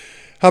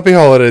Happy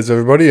holidays,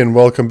 everybody, and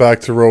welcome back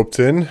to Roped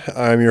In.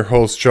 I'm your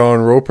host,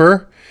 John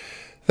Roper.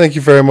 Thank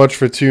you very much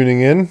for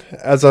tuning in.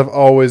 As I've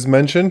always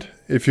mentioned,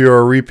 if you're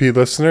a repeat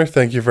listener,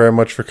 thank you very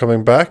much for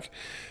coming back.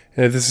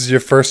 And if this is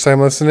your first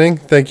time listening,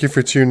 thank you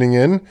for tuning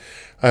in.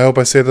 I hope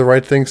I say the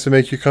right things to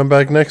make you come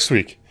back next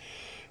week.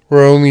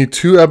 We're only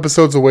 2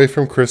 episodes away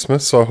from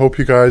Christmas, so I hope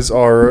you guys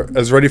are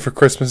as ready for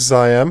Christmas as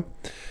I am.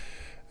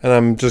 And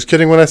I'm just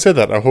kidding when I say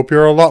that. I hope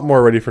you're a lot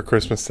more ready for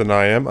Christmas than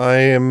I am. I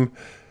am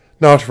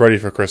not ready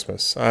for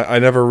Christmas. I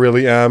never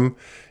really am.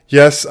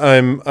 Yes,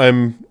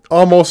 I'm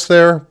almost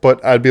there,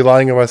 but I'd be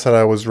lying if I said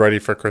I was ready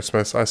for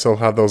Christmas. I still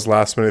have those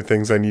last minute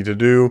things I need to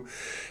do.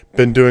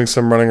 Been doing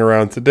some running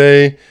around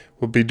today.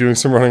 We'll be doing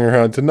some running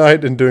around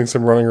tonight and doing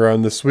some running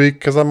around this week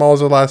because I'm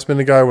always a last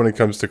minute guy when it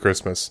comes to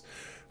Christmas.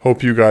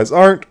 Hope you guys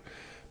aren't,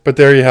 but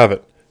there you have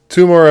it.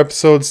 2 more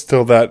episodes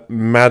till that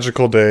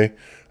magical day.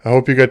 I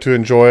hope you get to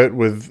enjoy it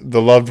with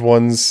the loved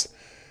ones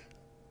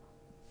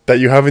that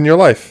you have in your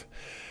life.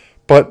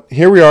 But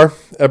here we are,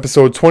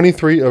 episode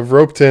 23 of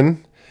Roped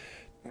In.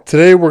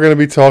 Today we're going to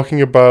be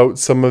talking about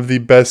some of the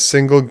best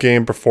single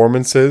game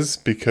performances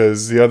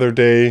because the other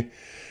day,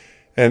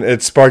 and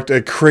it sparked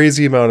a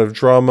crazy amount of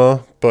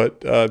drama, but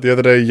the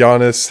other day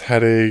Giannis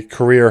had a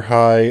career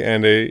high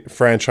and a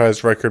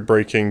franchise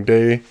record-breaking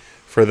day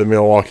for the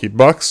Milwaukee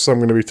Bucks. So I'm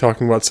going to be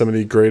talking about some of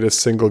the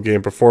greatest single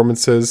game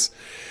performances.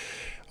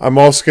 I'm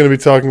also going to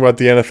be talking about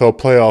the NFL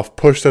playoff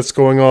push that's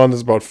going on.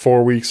 There's about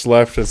 4 weeks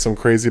left and some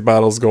crazy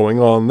battles going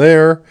on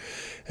there.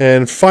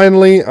 And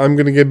finally, I'm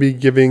going to be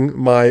giving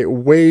my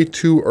way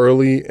too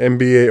early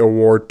NBA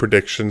award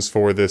predictions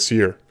for this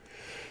year.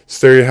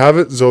 So there you have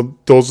it. So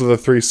those are the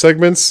 3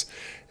 segments.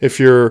 If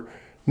you're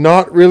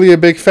not really a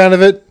big fan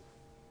of it,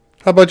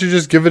 how about you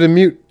just give it a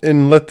mute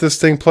and let this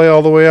thing play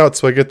all the way out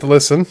so I get to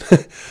listen.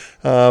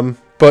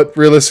 But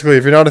realistically,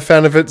 if you're not a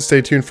fan of it, stay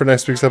tuned for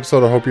next week's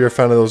episode. I hope you're a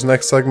fan of those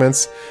next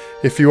segments.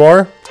 If you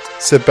are,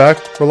 sit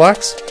back,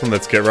 relax, and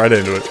let's get right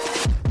into it.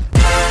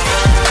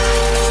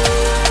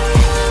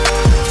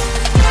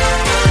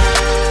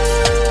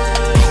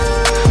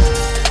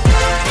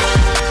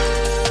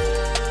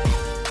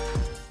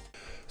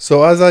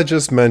 So as I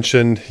just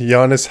mentioned,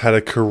 Giannis had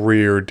a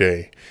career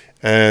day,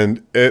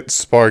 and it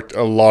sparked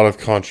a lot of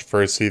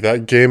controversy.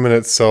 That game in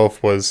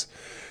itself was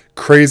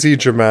crazy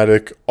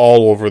dramatic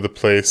all over the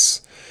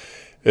place.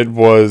 It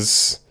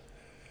was,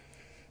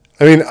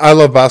 I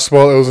love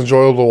basketball. It was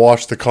enjoyable to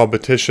watch the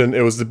competition. It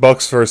was the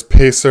Bucks versus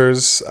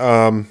Pacers,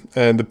 and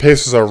the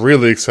Pacers are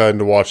really exciting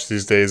to watch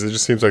these days. It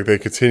just seems like they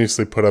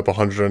continuously put up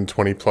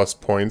 120 plus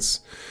points.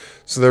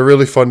 So they're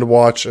really fun to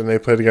watch, and they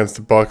played against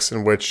the Bucks,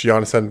 in which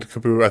Giannis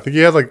Antetokounmpo, I think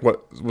he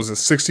had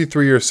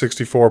 63 or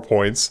 64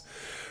 points,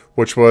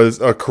 which was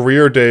a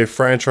career day,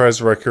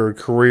 franchise record,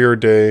 career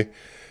day.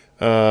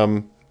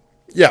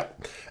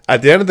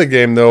 At the end of the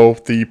game, though,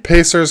 the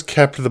Pacers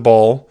kept the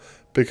ball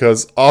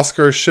because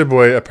Oscar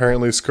Tshiebwe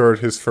apparently scored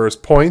his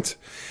first point.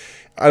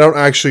 I don't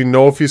actually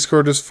know if he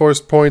scored his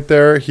first point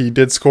there. He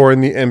did score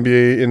in the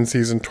NBA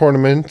in-season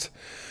tournament.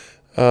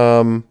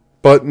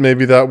 But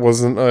maybe that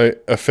wasn't an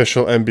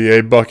official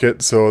NBA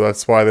bucket, so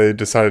that's why they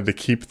decided to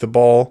keep the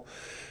ball.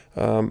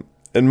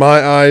 In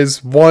my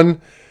eyes,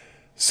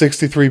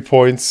 63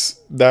 points.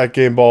 That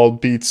game ball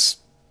beats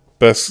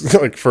best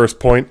first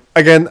point.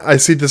 Again, I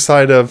see the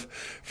side of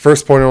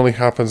first point only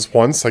happens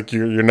once.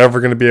 You're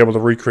never going to be able to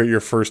recreate your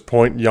first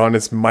point.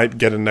 Giannis might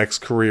get a next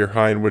career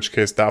high, in which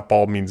case that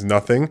ball means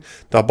nothing.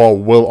 That ball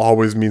will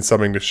always mean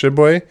something to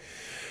Tshiebwe.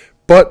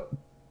 But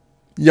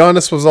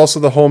Giannis was also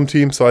the home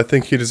team, so I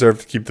think he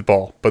deserved to keep the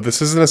ball. But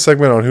this isn't a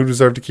segment on who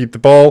deserved to keep the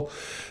ball.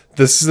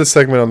 This is a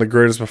segment on the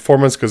greatest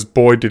performance, because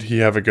boy, did he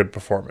have a good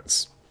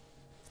performance.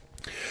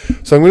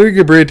 So I'm going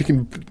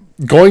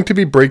to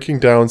be breaking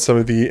down some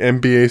of the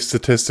NBA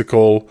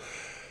statistical,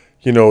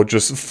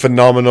 just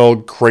phenomenal,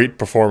 great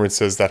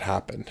performances that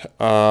happened.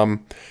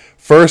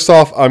 First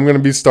off, I'm going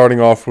to be starting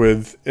off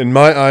with, in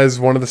my eyes,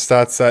 one of the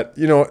stats that,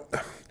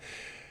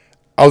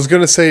 I was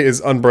going to say is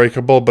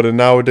unbreakable, but in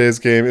nowadays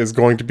game is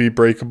going to be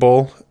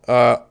breakable,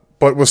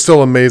 but was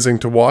still amazing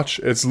to watch.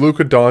 It's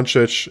Luka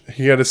Doncic.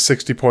 He had a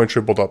 60-point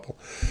triple-double.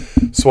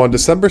 So on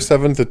December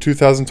 7th of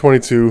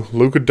 2022,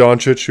 Luka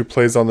Doncic, who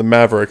plays on the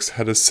Mavericks,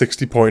 had a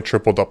 60-point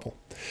triple-double.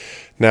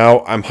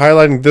 Now, I'm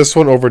highlighting this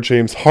one over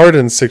James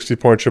Harden's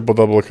 60-point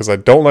triple-double because I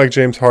don't like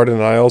James Harden,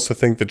 and I also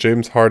think that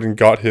James Harden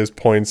got his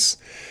points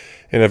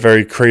in a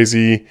very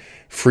crazy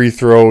free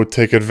throw,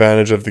 take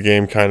advantage of the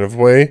game kind of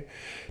way.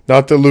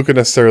 Not that Luka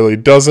necessarily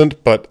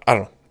doesn't, but I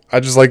don't know.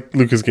 I just like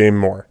Luka's game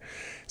more.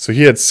 So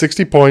he had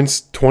 60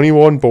 points,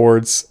 21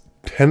 boards,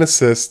 10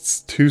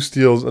 assists, 2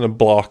 steals, and a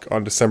block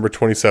on December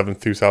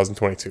 27th,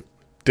 2022.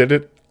 Did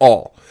it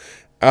all.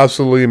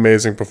 Absolutely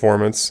amazing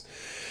performance.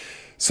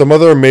 Some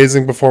other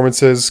amazing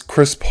performances.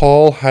 Chris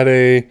Paul had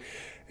a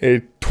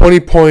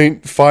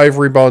 20-point, 5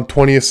 rebound,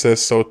 20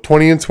 assists, so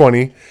 20 and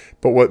 20.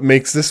 But what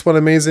makes this one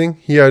amazing,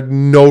 he had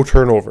no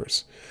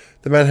turnovers.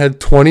 The man had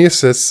 20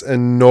 assists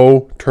and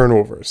no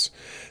turnovers.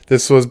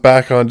 This was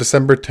back on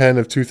December 10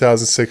 of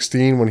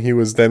 2016 when he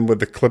was then with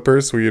the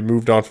Clippers, so he had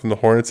moved on from the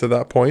Hornets at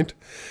that point.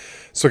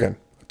 So again,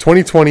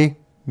 2020,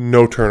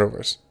 no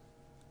turnovers.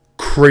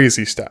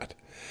 Crazy stat.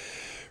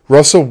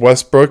 Russell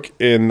Westbrook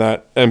in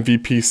that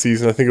MVP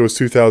season, I think it was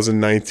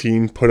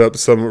 2019, put up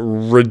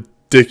some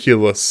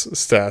ridiculous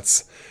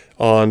stats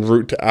en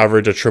route to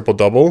average a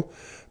triple-double.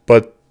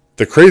 But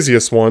the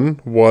craziest one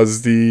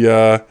was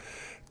the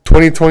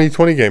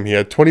 2020 game. He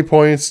had 20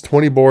 points,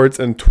 20 boards,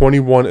 and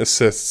 21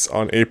 assists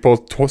on April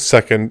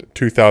 2nd,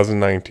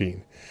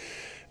 2019.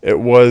 It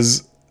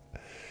was,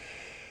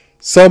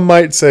 some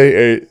might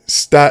say, a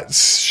stat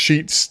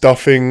sheet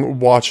stuffing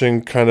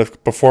watching kind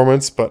of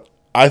performance, but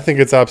I think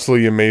it's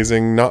absolutely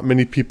amazing. Not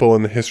many people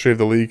in the history of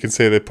the league can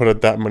say they put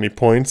up that many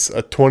points.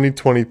 A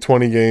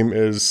 2020 game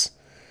is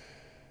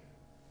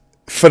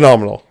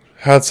phenomenal.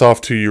 Hats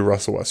off to you,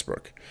 Russell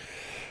Westbrook.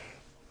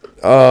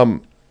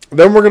 Then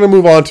we're going to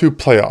move on to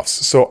playoffs.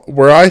 So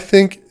where I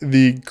think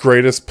the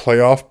greatest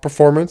playoff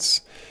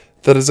performance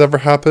that has ever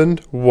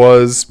happened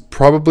was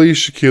probably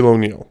Shaquille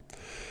O'Neal.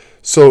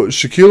 So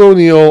Shaquille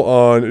O'Neal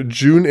on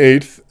June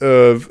 8th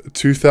of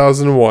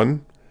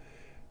 2001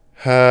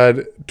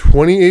 had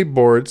 28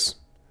 points,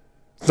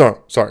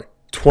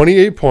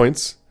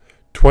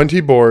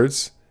 20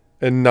 boards,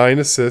 and 9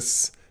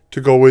 assists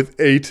to go with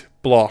 8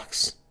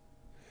 blocks.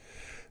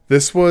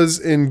 This was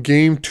in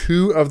Game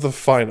 2 of the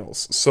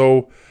finals.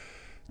 So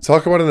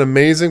talk about an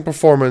amazing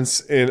performance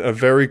in a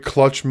very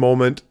clutch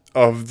moment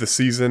of the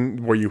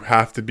season where you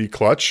have to be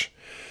clutch.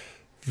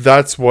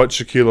 That's what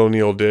Shaquille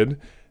O'Neal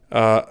did.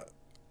 That's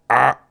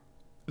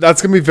going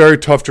to be very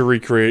tough to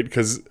recreate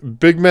because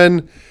big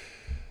men,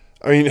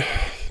 I mean,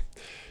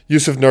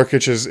 Yusuf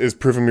Nurkic is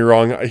proving me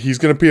wrong. He's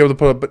going to be able to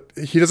put up, but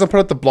he doesn't put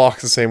up the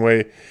blocks the same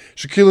way.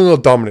 Shaquille O'Neal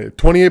dominated.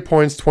 28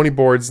 points, 20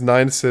 boards,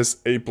 9 assists,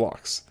 8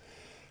 blocks.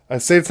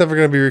 I'd say it's never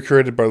going to be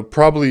recreated, but it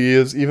probably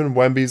is. Even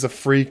Wemby's a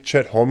freak.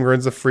 Chet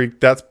Holmgren's a freak.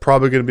 That's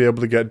probably going to be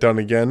able to get done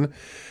again.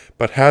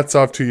 But hats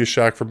off to you,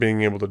 Shaq, for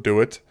being able to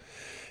do it.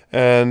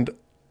 And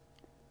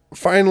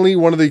finally,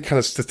 one of the kind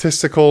of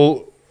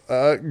statistical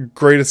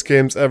greatest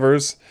games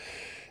evers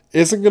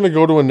isn't going to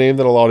go to a name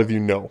that a lot of you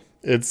know.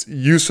 It's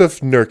Yusuf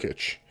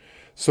Nurkic.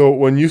 So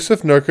when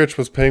Yusuf Nurkic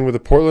was playing with the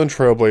Portland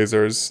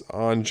Trailblazers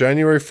on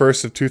January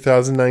 1st of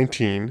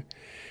 2019,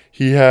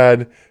 he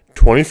had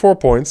 24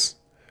 points,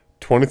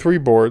 23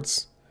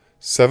 boards,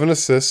 7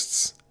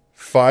 assists,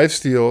 5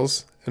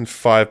 steals, and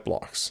 5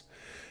 blocks.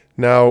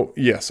 Now,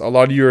 yes, a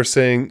lot of you are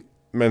saying,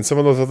 man, some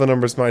of those other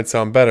numbers might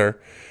sound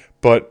better,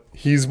 but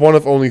he's one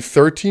of only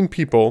 13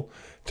 people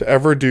to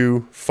ever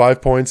do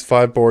 5 points,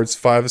 5 boards,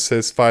 5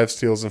 assists, 5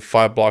 steals, and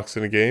 5 blocks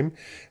in a game.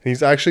 And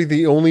he's actually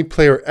the only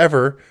player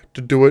ever to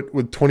do it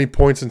with 20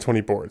 points and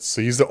 20 boards.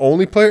 So he's the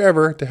only player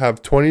ever to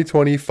have 20,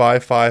 20,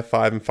 5, 5,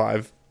 5, and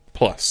 5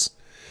 plus.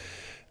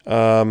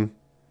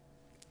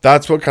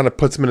 That's what kind of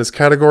puts him in his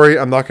category.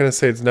 I'm not going to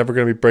say it's never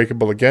going to be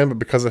breakable again, but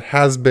because it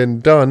has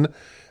been done,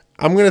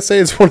 I'm going to say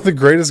it's one of the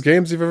greatest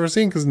games you've ever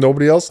seen because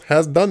nobody else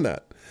has done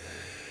that.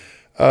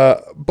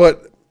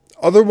 But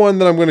other one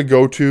that I'm going to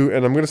go to,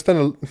 and I'm going to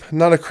spend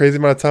not a crazy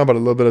amount of time, but a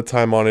little bit of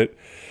time on it,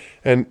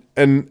 and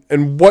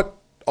what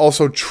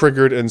also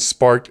triggered and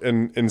sparked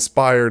and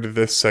inspired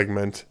this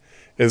segment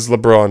is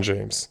LeBron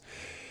James.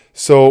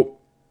 So,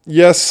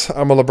 yes,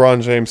 I'm a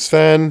LeBron James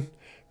fan,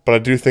 but I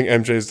do think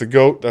MJ is the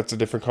GOAT. That's a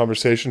different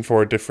conversation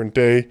for a different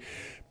day.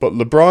 But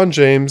LeBron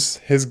James,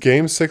 his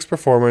Game 6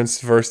 performance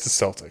versus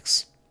the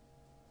Celtics.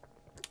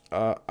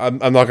 I'm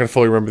not going to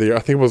fully remember the year. I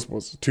think it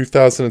was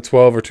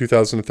 2012 or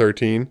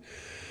 2013.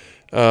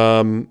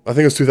 I think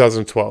it was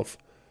 2012.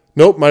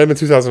 Nope, might have been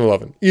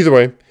 2011. Either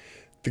way,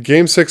 the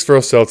Game 6 for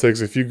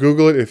Celtics, if you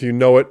Google it, if you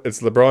know it,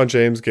 it's LeBron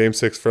James Game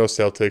 6 for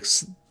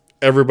Celtics.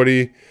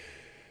 Everybody,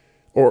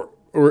 or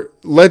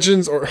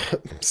legends or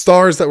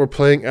stars that were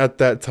playing at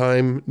that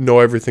time know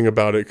everything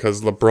about it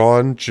because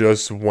LeBron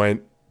just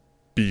went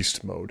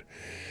beast mode.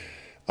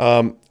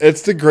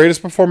 It's the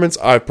greatest performance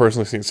I've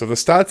personally seen. So the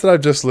stats that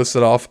I've just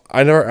listed off,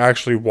 I never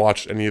actually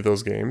watched any of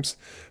those games.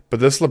 But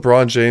this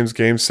LeBron James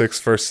Game 6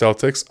 versus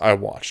Celtics, I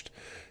watched.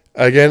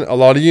 Again, a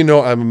lot of you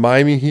know I'm a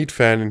Miami Heat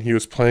fan, and he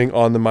was playing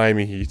on the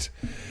Miami Heat.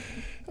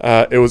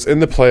 It was in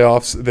the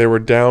playoffs. They were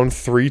down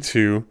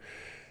 3-2.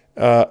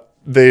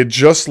 They had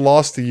just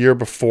lost the year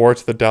before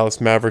to the Dallas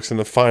Mavericks in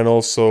the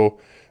finals. So,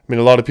 I mean,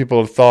 a lot of people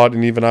have thought,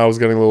 and even I was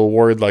getting a little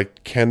worried,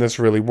 like, can this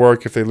really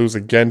work? If they lose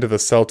again to the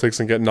Celtics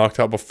and get knocked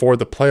out before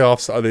the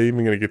playoffs, are they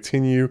even going to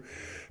continue?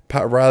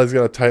 Pat Riley's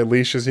got a tight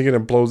leash. Is he going to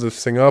blow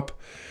this thing up?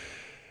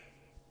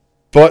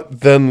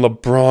 But then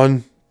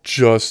LeBron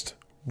just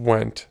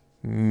went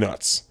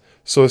nuts.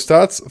 So his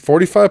stats,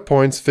 45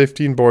 points,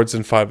 15 boards,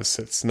 and 5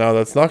 assists. Now,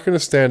 that's not going to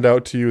stand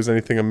out to you as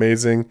anything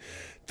amazing.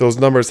 Those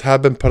numbers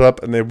have been put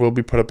up, and they will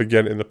be put up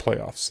again in the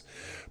playoffs.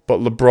 But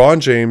LeBron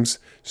James,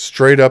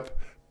 straight up,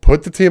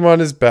 put the team on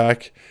his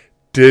back,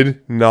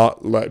 did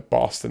not let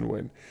Boston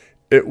win.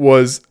 It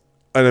was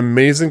an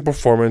amazing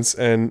performance,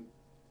 and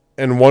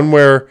one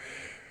where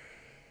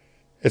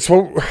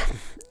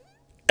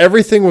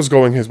everything was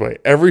going his way.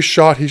 Every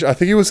shot, I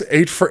think he was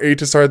 8 for 8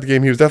 to start the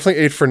game. He was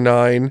definitely 8 for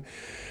 9.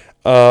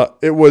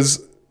 It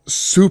was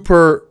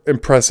super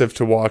impressive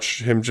to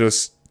watch him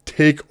just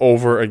take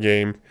over a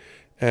game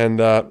And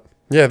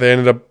yeah, they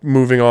ended up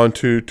moving on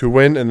to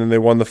win, and then they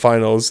won the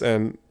finals.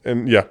 And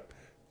yeah,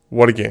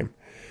 what a game.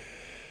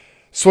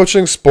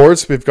 Switching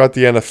sports, we've got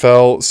the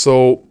NFL.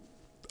 So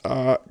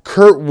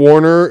Kurt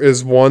Warner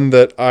is one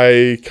that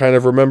I kind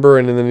of remember,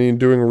 and then in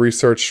doing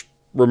research,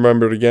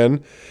 remembered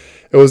again.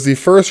 It was the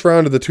first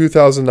round of the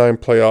 2009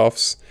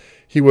 playoffs.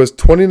 He was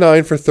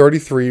 29 for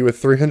 33 with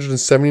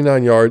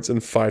 379 yards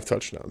and 5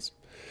 touchdowns.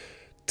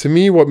 To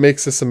me, what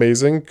makes this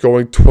amazing,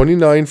 going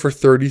 29 for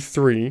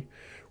 33,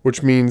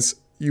 which means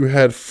you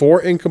had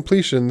 4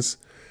 incompletions,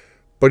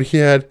 but he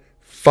had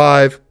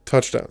 5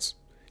 touchdowns.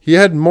 He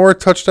had more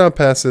touchdown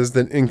passes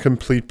than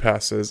incomplete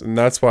passes, and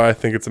that's why I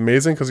think it's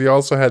amazing, because he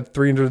also had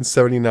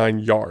 379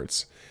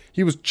 yards.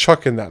 He was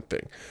chucking that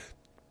thing.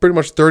 Pretty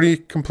much 30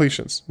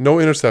 completions, no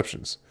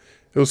interceptions.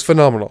 It was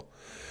phenomenal.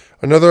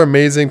 Another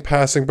amazing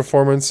passing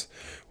performance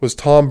was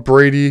Tom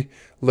Brady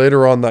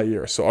later on that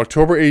year. So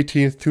October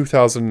 18th,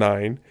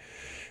 2009.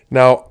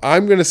 Now,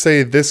 I'm going to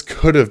say this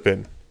could have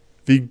been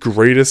the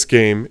greatest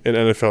game in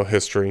NFL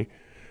history.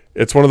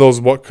 It's one of those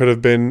what could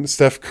have been.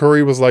 Steph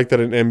Curry was like that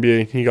in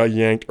NBA. He got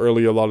yanked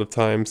early a lot of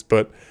times.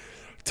 But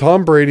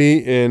Tom Brady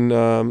in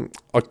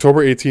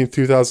October 18th,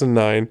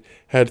 2009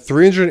 had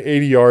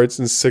 380 yards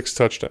and 6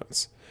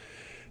 touchdowns.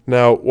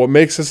 Now, what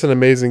makes this an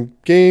amazing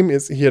game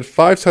is he had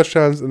 5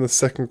 touchdowns in the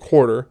second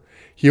quarter.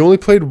 He only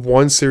played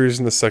 1 series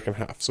in the second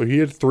half. So he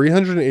had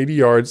 380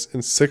 yards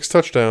and 6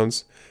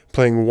 touchdowns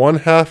playing 1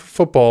 half of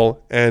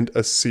football and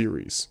a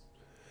series.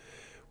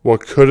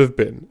 What could have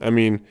been. I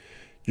mean,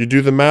 you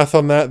do the math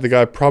on that, the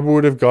guy probably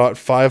would have got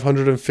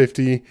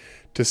 550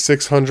 to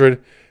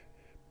 600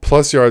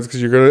 plus yards,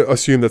 because you're going to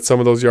assume that some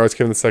of those yards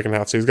came in the second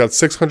half. So he's got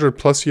 600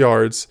 plus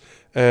yards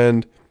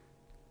and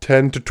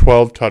 10 to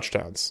 12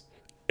 touchdowns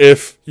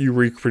if you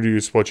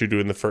reproduce what you do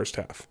in the first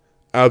half.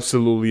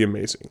 Absolutely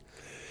amazing.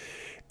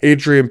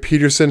 Adrian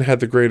Peterson had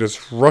the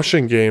greatest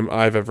rushing game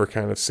I've ever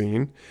kind of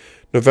seen.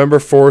 November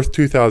 4th,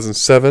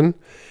 2007.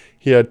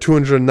 He had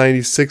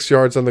 296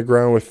 yards on the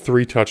ground with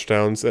 3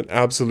 touchdowns. An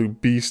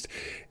absolute beast.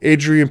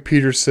 Adrian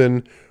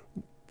Peterson,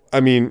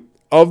 I mean,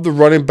 of the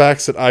running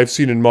backs that I've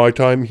seen in my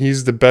time,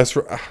 he's the best.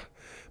 I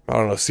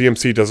don't know,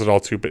 CMC does it all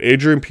too, but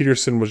Adrian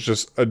Peterson was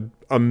just an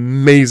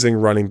amazing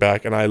running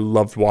back, and I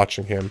loved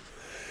watching him.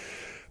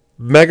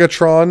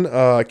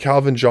 Megatron,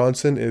 Calvin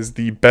Johnson is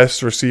the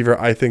best receiver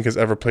I think has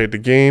ever played the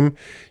game.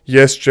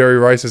 Yes, Jerry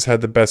Rice has had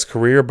the best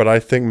career, but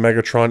I think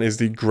Megatron is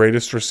the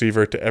greatest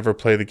receiver to ever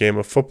play the game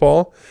of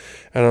football.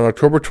 And on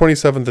October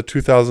 27th of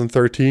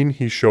 2013,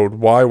 he showed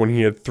why when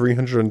he had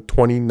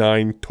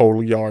 329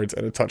 total yards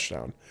and a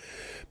touchdown.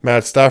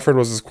 Matt Stafford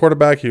was his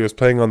quarterback. He was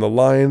playing on the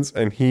Lions,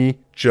 and he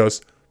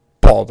just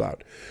balled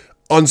out.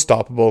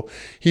 Unstoppable.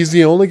 He's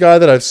the only guy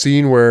that I've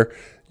seen where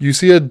you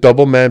see a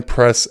double man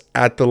press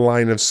at the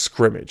line of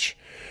scrimmage.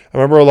 I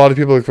remember a lot of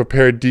people have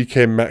compared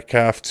DK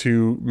Metcalf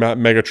to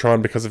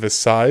Megatron because of his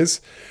size.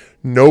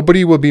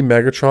 Nobody will be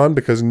Megatron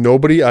because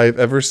nobody I've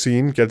ever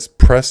seen gets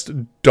pressed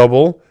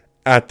double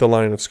at the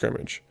line of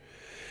scrimmage.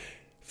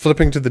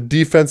 Flipping to the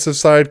defensive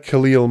side,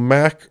 Khalil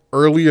Mack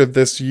earlier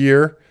this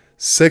year,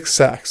 6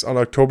 sacks on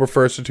October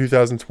 1st of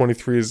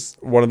 2023 is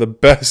one of the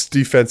best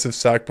defensive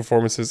sack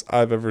performances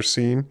I've ever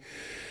seen.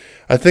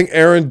 I think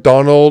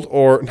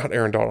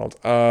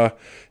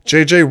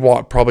J.J.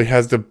 Watt probably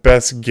has the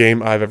best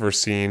game I've ever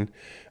seen.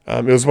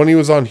 It was when he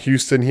was on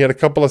Houston. He had a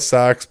couple of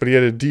sacks, but he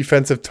had a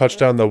defensive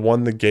touchdown that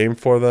won the game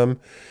for them.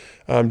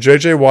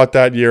 J.J. Watt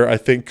that year, I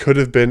think, could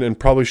have been and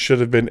probably should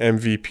have been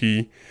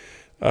MVP.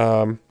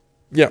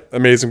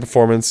 Amazing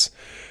performance.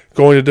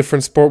 Going to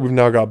different sport, we've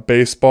now got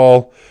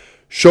baseball.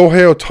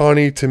 Shohei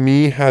Ohtani, to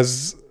me,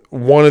 has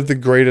one of the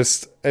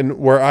greatest, and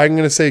where I'm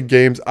going to say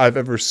games I've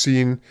ever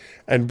seen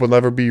and will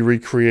never be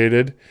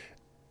recreated.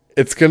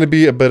 It's going to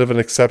be a bit of an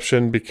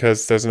exception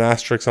because there's an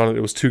asterisk on it.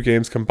 It was 2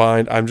 games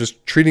combined. I'm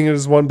just treating it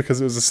as one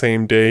because it was the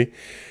same day.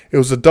 It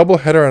was a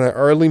doubleheader, and I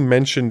already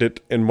mentioned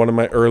it in one of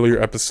my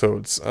earlier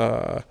episodes.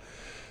 What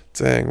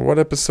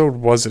episode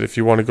was it if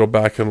you want to go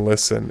back and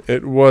listen?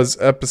 It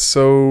was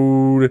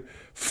episode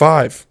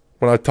 5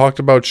 when I talked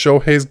about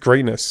Shohei's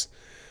greatness.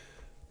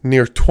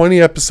 Near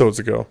 20 episodes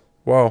ago.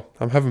 Wow,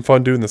 I'm having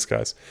fun doing this,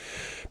 guys.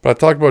 But I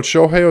talked about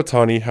Shohei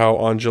Ohtani, how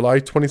on July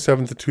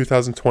 27th of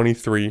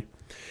 2023,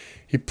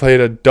 he played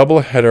a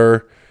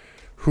doubleheader.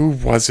 Who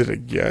was it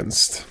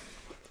against?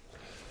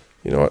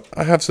 You know what?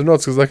 I have some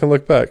notes because I can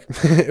look back.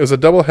 It was a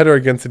doubleheader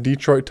against the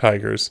Detroit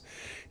Tigers.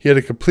 He had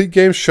a complete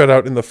game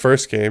shutout in the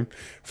first game,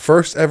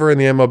 first ever in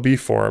the MLB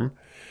for him,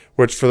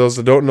 which for those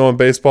that don't know in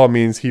baseball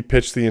means he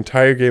pitched the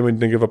entire game and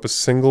didn't give up a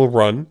single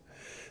run.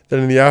 Then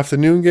in the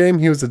afternoon game,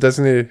 he was the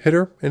designated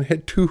hitter and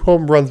hit 2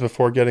 home runs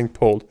before getting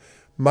pulled.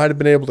 Might have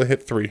been able to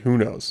hit 3, who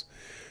knows.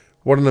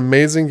 What an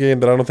amazing game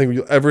that I don't think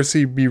we'll ever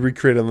see be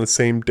recreated on the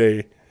same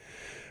day.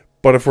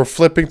 But if we're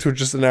flipping to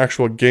just an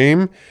actual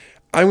game,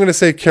 I'm going to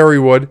say Kerry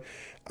Wood.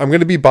 I'm going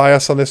to be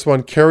biased on this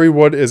one. Kerry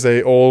Wood is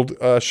an old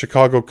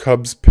Chicago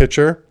Cubs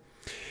pitcher.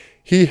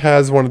 He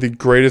has one of the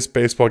greatest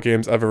baseball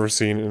games I've ever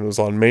seen, and it was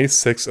on May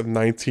 6th of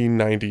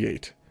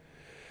 1998.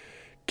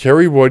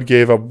 Kerry Wood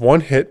gave up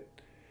 1 hit,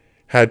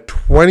 had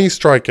 20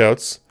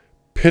 strikeouts,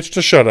 pitched a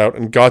shutout,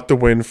 and got the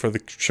win for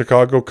the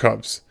Chicago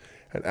Cubs.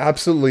 An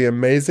absolutely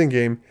amazing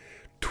game.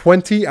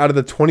 20 out of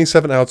the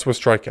 27 outs were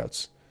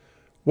strikeouts.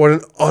 What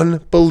an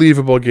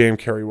unbelievable game,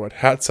 Kerrywood.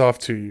 Hats off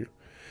to you.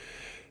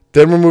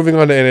 Then we're moving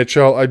on to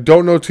NHL. I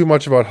don't know too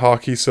much about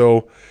hockey,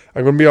 so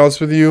I'm going to be honest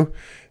with you.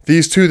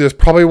 These two, there's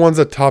probably ones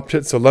that topped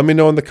it, so let me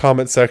know in the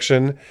comment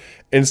section.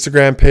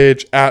 Instagram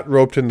page, at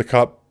Roped In the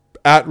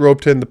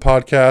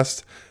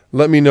podcast.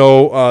 Let me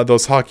know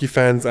those hockey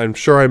fans. I'm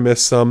sure I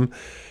missed some.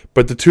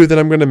 But the two that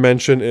I'm going to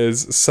mention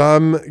is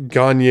Sam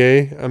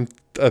Gagner.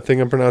 I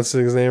think I'm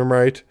pronouncing his name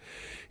right.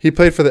 He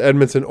played for the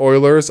Edmonton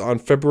Oilers on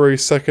February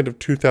 2nd of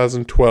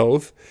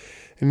 2012.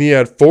 And he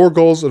had 4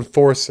 goals and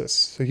 4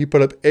 assists. So he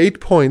put up 8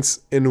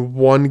 points in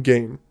one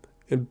game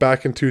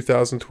back in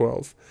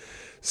 2012.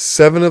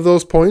 7 of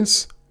those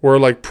points were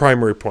like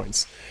primary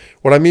points.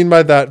 What I mean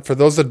by that, for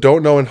those that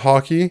don't know in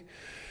hockey,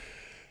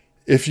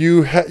 if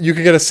you you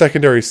can get a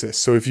secondary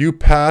assist. So if you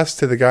pass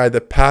to the guy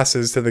that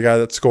passes to the guy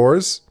that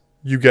scores,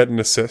 you get an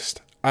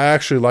assist. I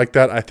actually like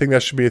that. I think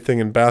that should be a thing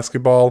in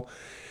basketball.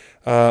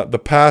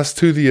 The pass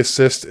to the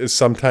assist is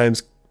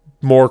sometimes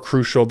more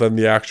crucial than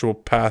the actual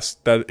pass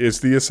that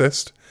is the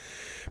assist.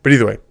 But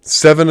either way,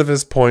 7 of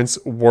his points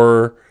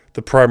were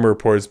the primary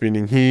points,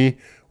 meaning he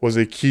was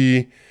a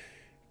key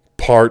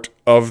part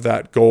of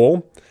that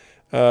goal.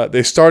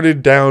 They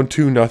started down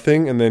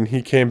 2-0, and then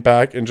he came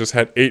back and just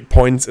had 8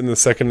 points in the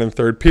second and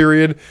third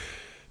period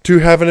to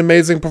have an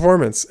amazing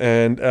performance.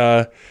 And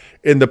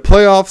in the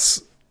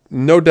playoffs,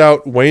 no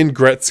doubt Wayne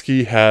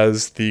Gretzky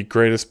has the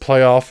greatest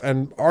playoff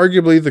and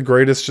arguably the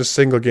greatest just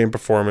single game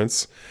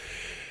performance.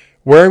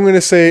 Where I'm going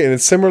to say, and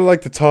it's similar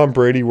like to Tom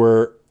Brady,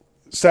 where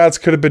stats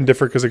could have been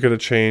different because it could have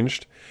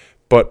changed,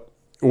 but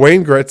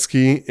Wayne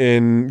Gretzky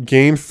in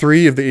Game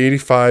 3 of the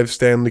 85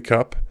 Stanley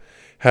Cup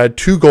had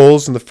 2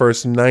 goals in the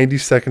first 90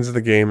 seconds of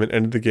the game and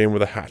ended the game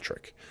with a hat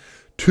trick.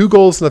 2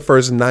 goals in the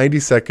first 90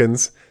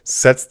 seconds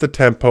sets the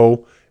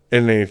tempo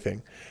in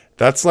anything.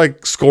 That's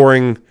like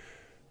scoring,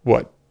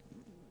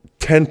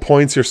 10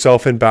 points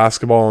yourself in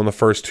basketball in the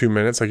first 2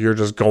 minutes. Like you're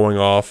just going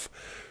off.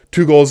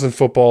 2 goals in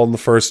football in the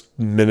first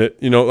minute.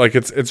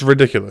 It's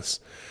ridiculous.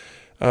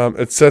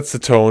 It sets the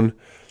tone.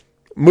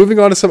 Moving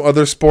on to some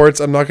other sports.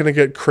 I'm not going to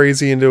get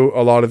crazy into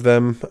a lot of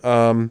them.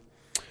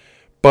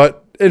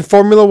 But in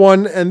Formula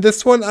 1, and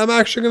this one, I'm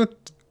actually going to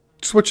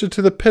switch it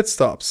to the pit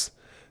stops.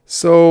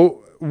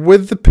 So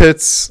with the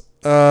pits,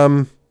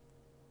 McLaren's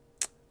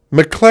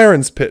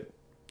pit,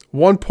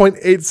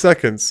 1.8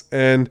 seconds.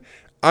 And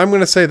I'm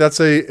going to say that's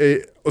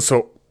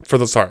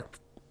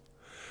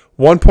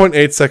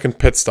 1.8 second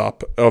pit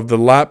stop of the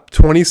lap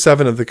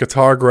 27 of the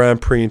Qatar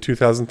Grand Prix in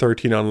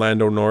 2013 on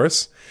Lando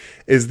Norris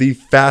is the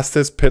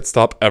fastest pit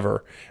stop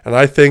ever. And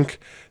I think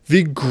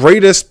the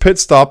greatest pit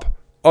stop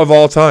of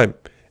all time.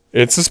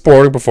 It's a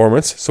sporting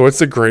performance, so it's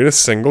the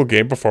greatest single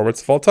game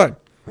performance of all time.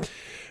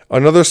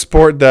 Another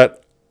sport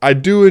that I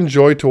do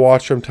enjoy to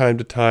watch from time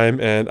to time,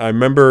 and I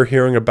remember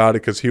hearing about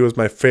it because he was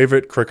my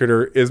favorite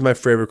cricketer, is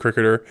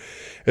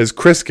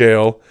Chris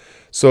Gayle.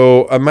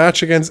 So a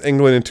match against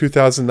England in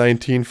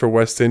 2019 for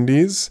West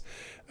Indies,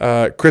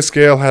 Chris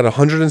Gayle had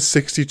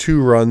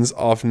 162 runs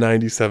off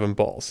 97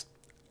 balls.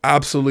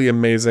 Absolutely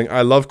amazing.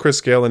 I love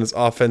Chris Gayle and his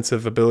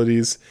offensive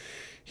abilities.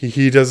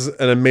 He does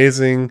an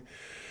amazing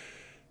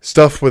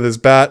stuff with his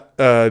bat.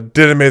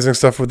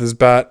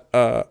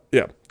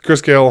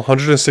 Chris Gayle,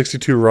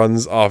 162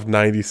 runs off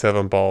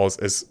 97 balls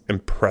is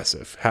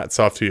impressive. Hats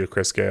off to you,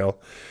 Chris Gayle.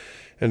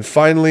 And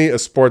finally, a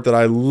sport that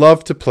I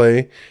love to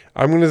play,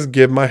 I'm going to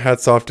give my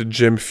hats off to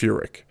Jim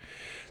Furyk.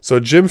 So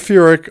Jim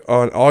Furyk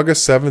on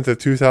August 7th of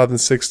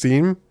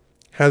 2016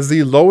 has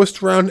the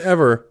lowest round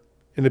ever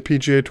in the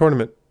PGA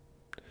tournament.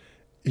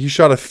 He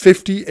shot a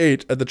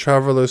 58 at the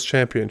Travelers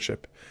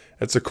Championship.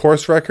 It's a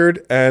course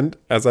record and,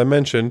 as I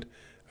mentioned,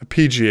 a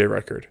PGA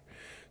record.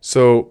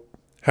 So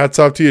hats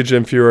off to you,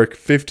 Jim Furyk.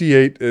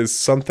 58 is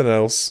something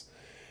else.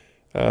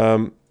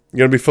 I'm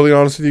going to be fully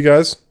honest with you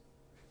guys.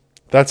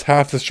 That's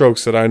half the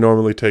strokes that I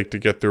normally take to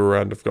get through a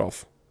round of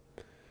golf.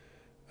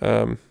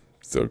 So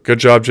good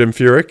job, Jim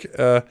Furyk.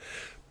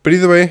 But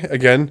either way,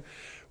 again,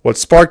 what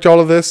sparked all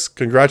of this,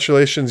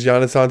 congratulations,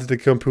 Giannis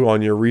Antetokounmpo,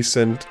 on your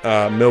recent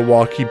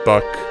Milwaukee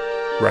Buck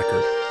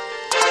record.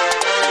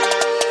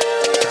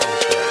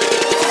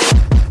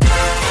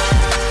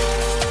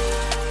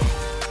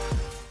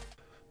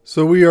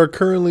 So we are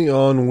currently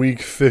on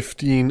week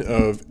 15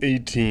 of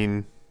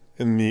 18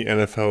 in the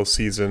NFL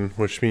season,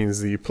 which means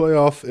the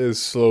playoff is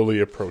slowly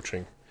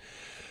approaching.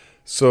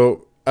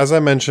 So, as I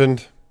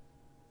mentioned,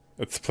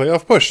 it's a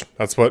playoff push.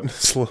 That's what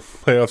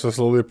playoffs are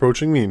slowly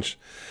approaching means.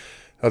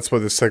 That's what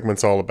this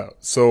segment's all about.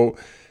 So,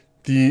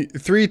 the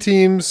 3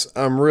 teams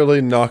I'm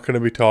really not going to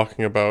be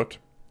talking about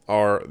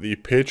are the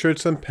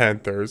Patriots and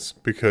Panthers,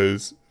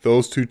 because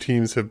those 2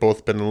 teams have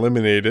both been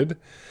eliminated.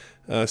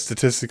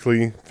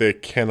 Statistically, they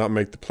cannot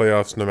make the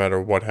playoffs no matter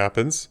what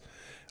happens.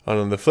 And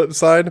on the flip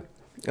side,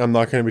 I'm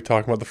not going to be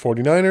talking about the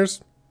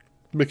 49ers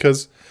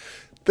because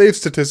they've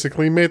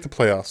statistically made the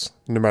playoffs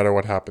no matter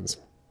what happens.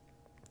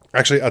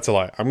 Actually, that's a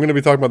lie. I'm going to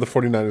be talking about the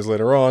 49ers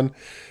later on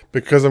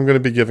because I'm going to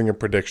be giving a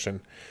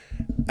prediction.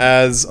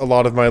 As a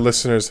lot of my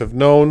listeners have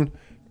known,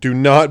 do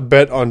not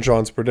bet on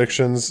John's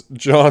predictions.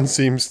 John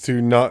seems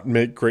to not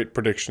make great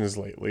predictions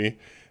lately.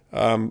 But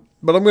I'm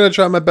going to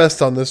try my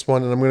best on this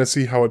one, and I'm going to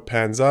see how it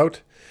pans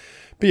out.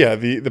 But yeah,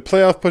 the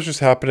playoff push is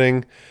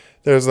happening.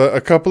 There's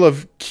a couple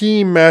of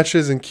key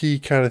matches and key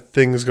kind of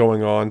things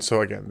going on.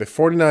 So again, the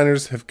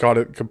 49ers have got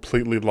it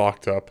completely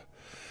locked up.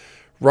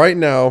 Right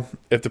now,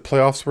 if the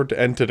playoffs were to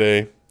end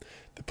today,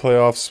 the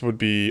playoffs would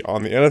be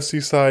on the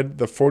NFC side,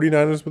 the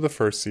 49ers with the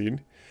first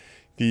seed,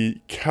 the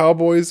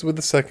Cowboys with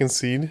the second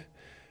seed,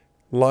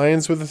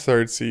 Lions with the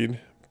third seed,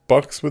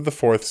 Bucks with the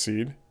fourth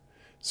seed.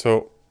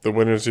 So the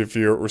winners of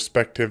your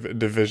respective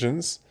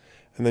divisions.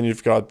 And then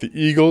you've got the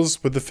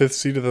Eagles with the fifth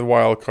seed of the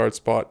wild card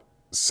spot,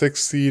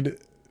 sixth seed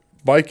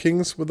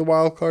Vikings with the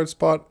wild card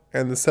spot,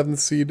 and the seventh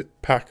seed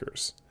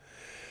Packers.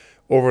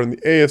 Over on the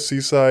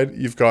AFC side,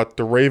 you've got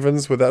the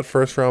Ravens with that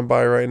first round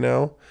bye right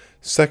now,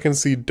 second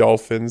seed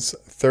Dolphins,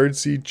 third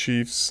seed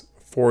Chiefs,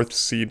 fourth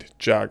seed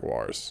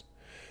Jaguars.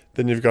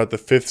 Then you've got the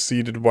fifth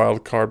seeded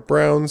wild card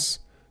Browns,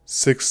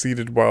 sixth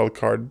seeded wild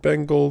card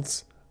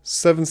Bengals,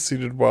 seventh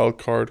seeded wild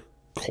card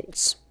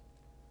Colts.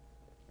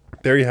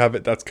 There you have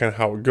it. That's kind of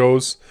how it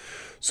goes.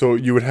 So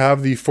you would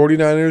have the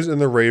 49ers and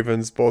the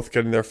Ravens both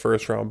getting their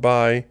first round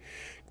bye.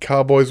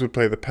 Cowboys would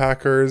play the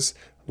Packers.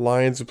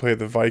 Lions would play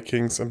the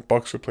Vikings. And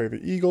Bucks would play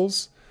the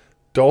Eagles.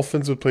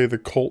 Dolphins would play the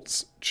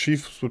Colts.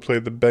 Chiefs would play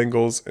the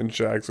Bengals. And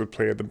Jags would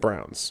play the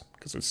Browns.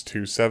 Because it's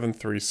 2-7,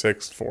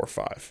 3-6,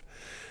 4-5.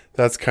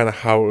 That's kind of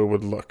how it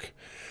would look.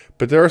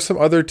 But there are some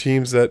other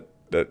teams that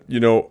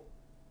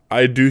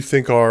I do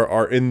think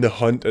are in the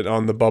hunt and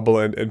on the bubble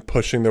and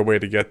pushing their way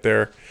to get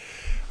there.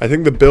 I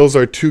think the Bills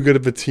are too good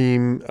of a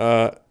team.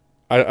 I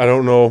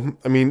don't know.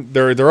 I mean,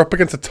 they're up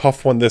against a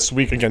tough one this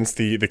week against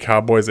the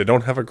Cowboys. They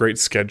don't have a great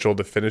schedule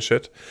to finish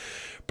it.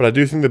 But I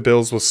do think the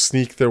Bills will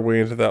sneak their way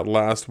into that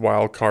last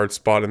wild card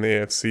spot in the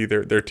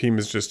AFC. Their team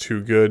is just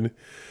too good.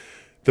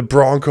 The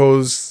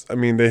Broncos, I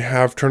mean, they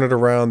have turned it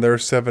around. They're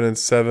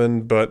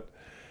 7-7, but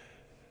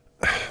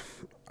I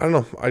don't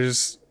know.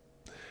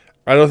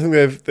 I don't think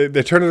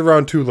they turned it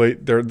around too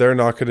late. They're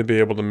not going to be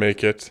able to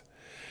make it.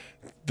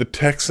 The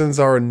Texans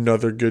are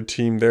another good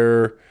team.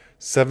 They're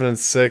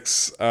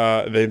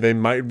 7-6. They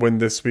might win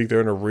this week. They're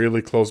in a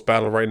really close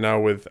battle right now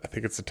with, I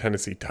think it's the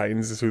Tennessee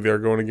Titans is who they're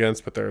going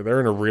against, but they're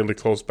in a really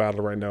close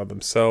battle right now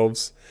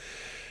themselves.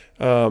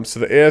 So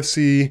the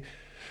AFC,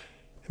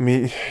 I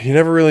mean, you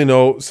never really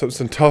know.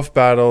 Some tough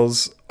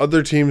battles.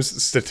 Other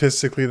teams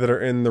statistically that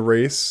are in the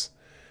race,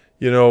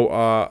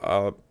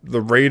 the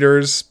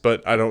Raiders,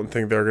 but I don't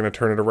think they're going to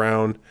turn it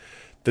around.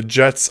 The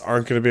Jets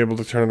aren't going to be able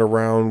to turn it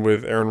around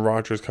with Aaron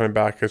Rodgers coming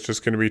back. It's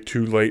just going to be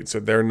too late, so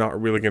they're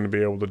not really going to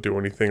be able to do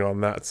anything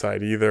on that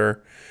side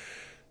either.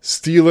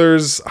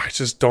 Steelers, I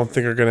just don't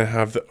think are going to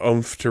have the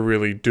oomph to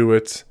really do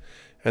it.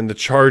 And the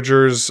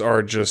Chargers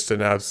are just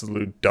an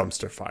absolute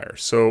dumpster fire.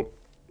 So,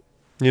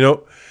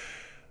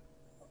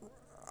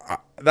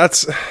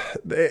 that's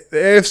the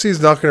AFC is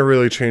not going to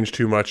really change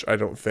too much, I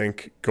don't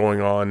think,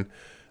 going on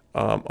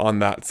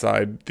that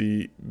side.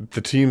 The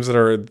teams that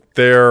are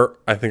there,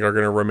 I think, are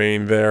going to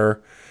remain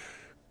there.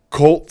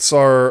 Colts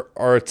are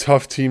a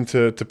tough team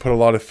to put a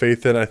lot of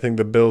faith in. I think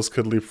the Bills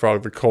could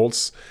leapfrog the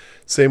Colts.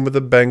 Same with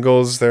the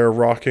Bengals. They're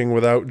rocking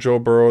without Joe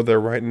Burrow. They're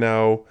right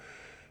now,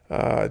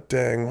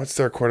 what's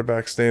their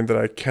quarterback's name that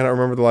I cannot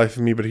remember the life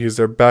of me, but he's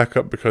their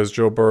backup because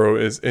Joe Burrow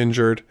is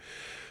injured.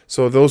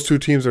 So those two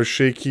teams are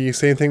shaky.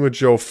 Same thing with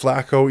Joe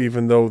Flacco,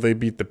 even though they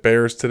beat the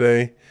Bears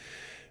today.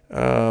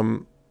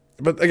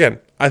 But again,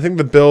 I think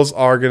the Bills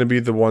are going to be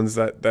the ones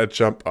that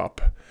jump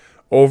up.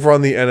 Over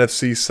on the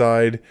NFC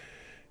side,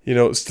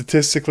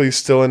 statistically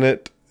still in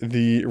it,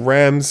 the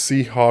Rams,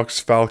 Seahawks,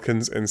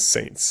 Falcons, and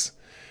Saints.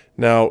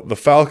 Now, the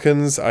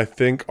Falcons, I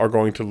think, are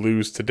going to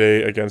lose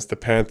today against the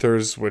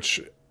Panthers,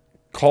 which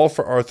call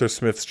for Arthur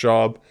Smith's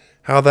job.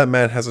 How that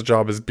man has a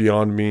job is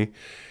beyond me.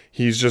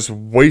 He's just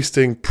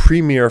wasting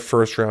premier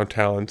first-round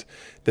talent.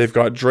 They've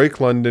got Drake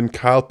London,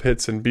 Kyle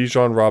Pitts, and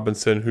Bijan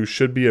Robinson, who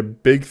should be a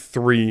big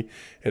three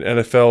in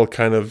NFL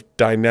kind of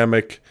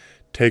dynamic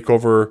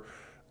takeover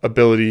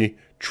ability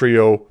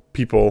trio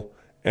people.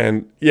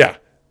 And yeah,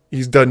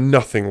 he's done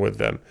nothing with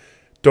them.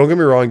 Don't get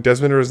me wrong,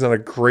 Desmond Ridder is not a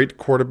great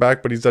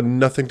quarterback, but he's done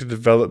nothing to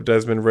develop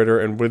Desmond Ridder,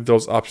 and with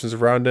those options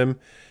around him,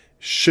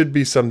 should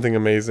be something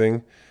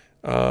amazing.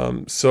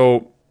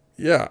 So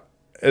yeah,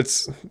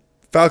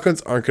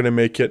 Falcons aren't going to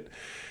make it.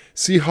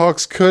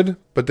 Seahawks could,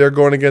 but they're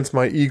going against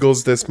my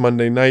Eagles this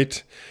Monday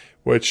night,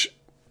 which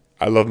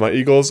I love my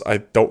Eagles. I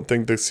don't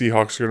think the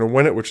Seahawks are going to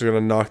win it, which is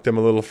going to knock them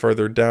a little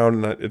further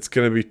down, and it's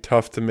going to be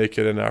tough to make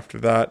it in after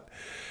that.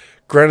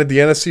 Granted, the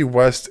NFC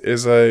West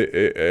is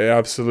a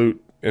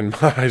absolute, in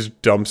my eyes,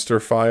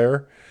 dumpster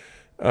fire.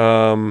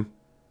 I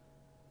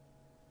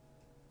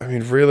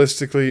mean,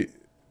 realistically,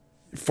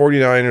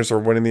 49ers are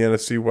winning the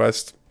NFC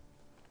West.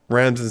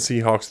 Rams and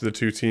Seahawks are the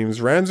two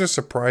teams. Rams are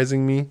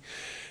surprising me.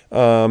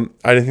 I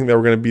didn't think they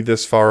were going to be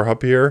this far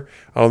up here.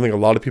 I don't think a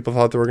lot of people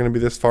thought they were going to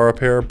be this far up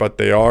here, but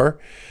they are.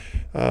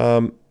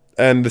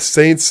 And the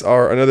Saints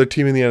are another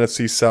team in the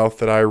NFC South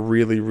that I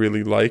really,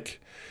 really like.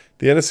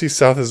 The NFC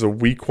South is a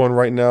weak one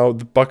right now.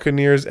 The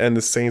Buccaneers and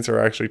the Saints are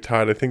actually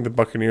tied. I think the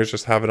Buccaneers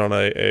just have it on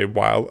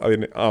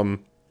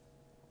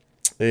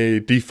a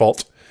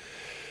default.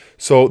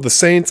 So the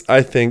Saints,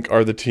 I think,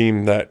 are the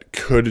team that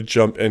could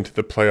jump into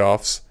the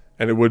playoffs,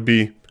 and it would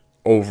be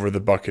over the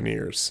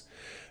Buccaneers.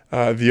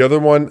 The other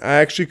one, I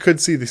actually could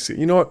see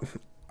you know what?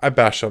 I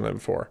bashed on them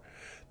before.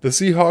 The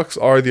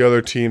Seahawks are the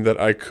other team that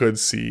I could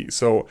see.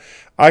 So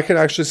I can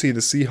actually see the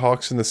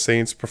Seahawks and the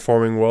Saints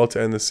performing well to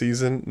end the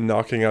season,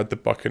 knocking out the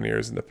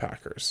Buccaneers and the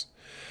Packers.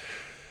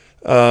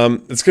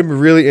 It's going to be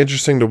really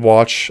interesting to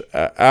watch.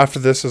 After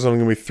this, there's only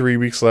going to be 3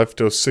 weeks left,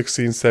 those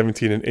 16,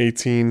 17, and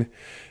 18.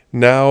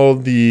 Now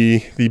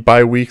the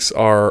bye weeks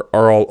are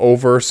all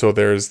over, so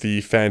there's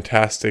the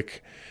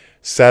fantastic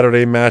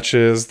Saturday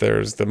matches,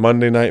 there's the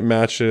Monday night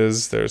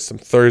matches, there's some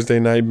Thursday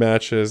night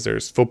matches,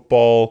 there's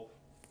football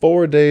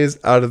 4 days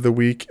out of the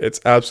week. It's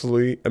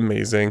absolutely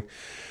amazing.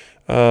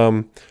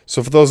 So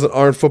for those that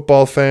aren't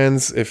football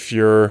fans, if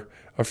you're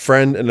a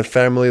friend and a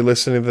family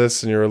listening to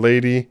this and you're a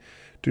lady,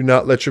 do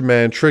not let your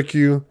man trick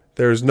you.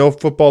 There's no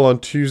football on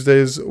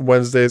Tuesdays,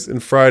 Wednesdays,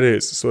 and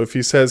Fridays. So if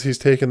he says he's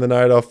taking the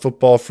night off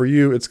football for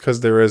you, it's because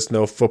there is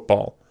no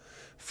football.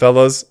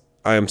 Fellas,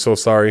 I am so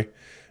sorry.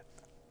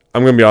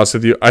 I'm going to be honest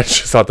with you. I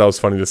just thought that was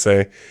funny to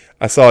say.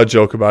 I saw a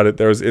joke about it.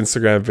 There was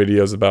Instagram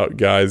videos about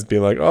guys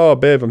being like, oh,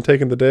 babe, I'm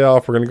taking the day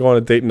off. We're going to go on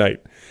a date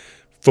night.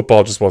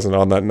 Football just wasn't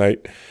on that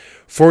night.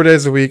 4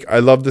 days a week. I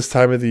love this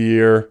time of the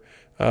year.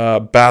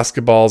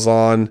 Basketball's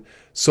on.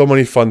 So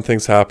many fun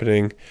things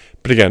happening.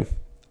 But again,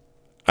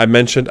 I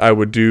mentioned I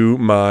would do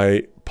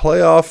my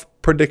playoff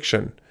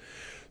prediction.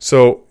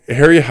 So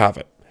here you have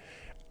it.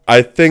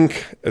 I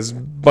think as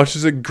much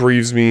as it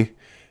grieves me,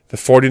 the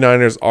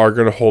 49ers are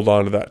going to hold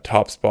on to that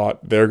top spot.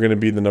 They're going to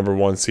be the number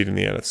 1 seed in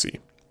the NFC.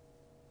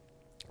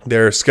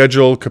 Their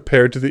schedule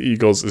compared to the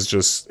Eagles is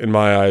just, in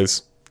my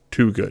eyes,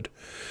 too good.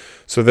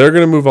 So they're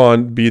going to move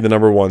on, be the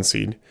number 1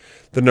 seed.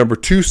 The number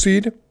 2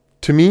 seed,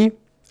 to me,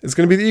 is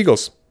going to be the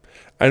Eagles.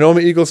 I know I'm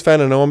an Eagles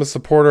fan. I know I'm a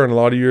supporter, and a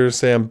lot of you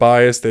say I'm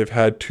biased. They've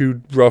had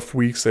 2 rough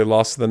weeks. They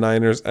lost to the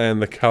Niners and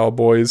the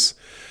Cowboys.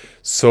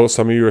 So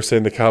some of you are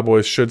saying the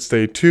Cowboys should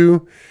stay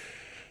 2.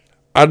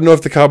 I don't know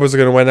if the Cowboys are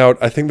going to win out.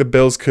 I think the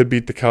Bills could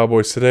beat the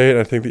Cowboys today, and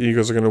I think the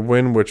Eagles are going to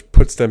win, which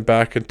puts them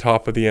back in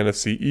top of the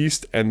NFC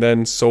East and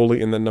then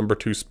solely in the number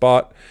 2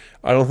 spot.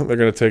 I don't think they're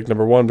going to take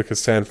number 1 because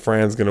San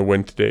Fran's going to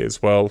win today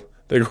as well.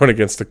 They're going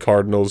against the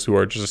Cardinals, who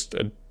are just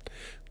a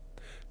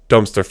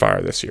dumpster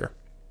fire this year.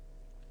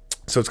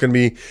 So it's going to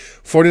be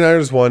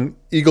 49ers 1,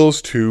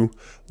 Eagles 2,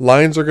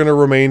 Lions are going to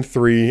remain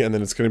 3, and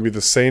then it's going to be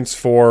the Saints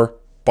 4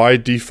 by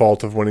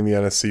default of winning the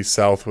NFC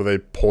South with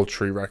a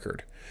poultry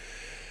record.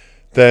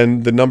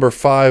 Then the number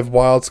 5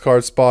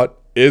 wildcard spot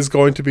is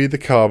going to be the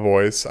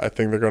Cowboys. I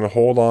think they're going to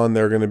hold on.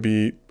 They're going to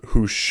be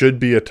who should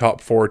be a top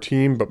 4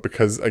 team, but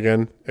because,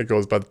 again, it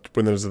goes by the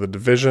winners of the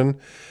division,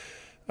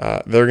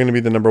 they're going to be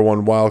the number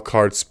 1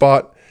 wildcard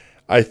spot.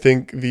 I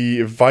think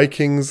the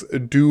Vikings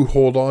do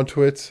hold on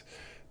to it.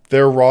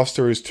 Their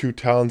roster is too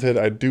talented.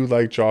 I do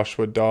like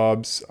Joshua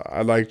Dobbs.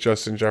 I like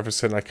Justin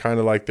Jefferson. I kind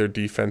of like their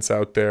defense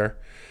out there.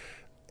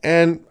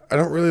 And I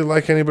don't really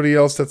like anybody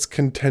else that's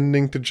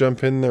contending to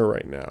jump in there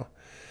right now.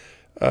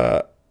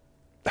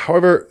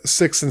 However,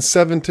 6 and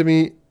 7 to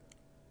me,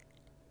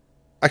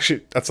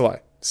 actually, that's a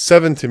lie.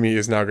 7 to me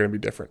is now going to be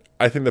different.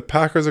 I think the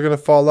Packers are going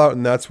to fall out,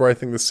 and that's where I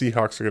think the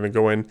Seahawks are going to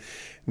go in.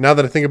 Now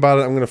that I think about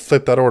it, I'm going to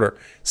flip that order.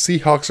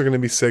 Seahawks are going to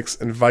be 6,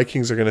 and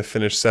Vikings are going to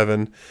finish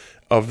 7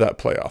 of that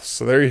playoffs.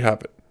 So there you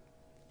have it.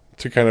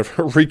 To kind of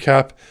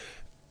recap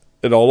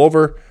it all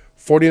over,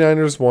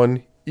 49ers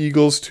 1,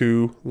 Eagles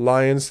 2,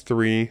 Lions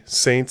 3,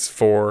 Saints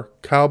 4,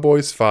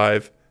 Cowboys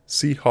 5,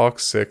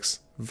 Seahawks 6,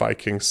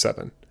 Vikings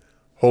 7.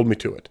 Hold me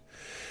to it.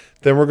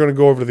 Then we're going to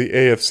go over to the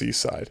AFC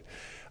side.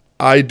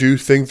 I do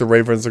think the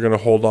Ravens are going to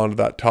hold on to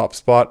that top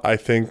spot. I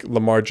think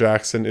Lamar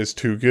Jackson is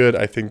too good.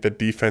 I think the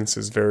defense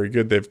is very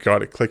good. They've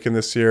got it clicking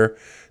this year.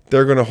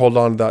 They're going to hold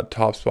on to that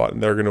top spot,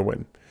 and they're going to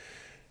win.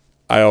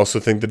 I also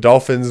think the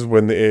Dolphins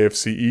win the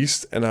AFC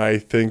East, and I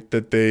think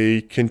that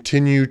they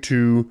continue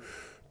to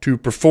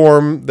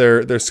perform.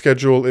 Their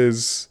schedule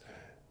is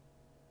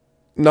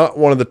not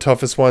one of the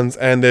toughest ones,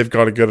 and they've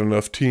got a good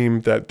enough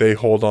team that they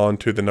hold on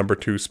to the number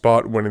 2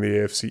 spot, winning the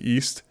AFC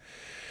East.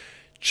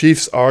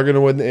 Chiefs are going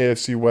to win the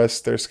AFC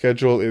West. Their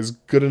schedule is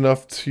good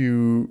enough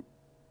to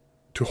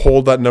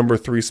hold that number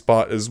 3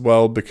 spot as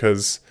well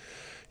because,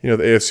 the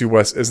AFC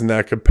West isn't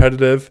that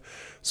competitive.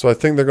 So I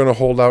think they're going to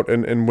hold out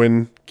and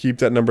win, keep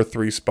that number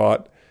 3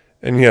 spot.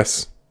 And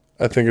yes,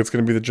 I think it's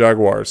going to be the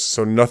Jaguars.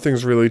 So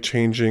nothing's really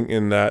changing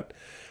in that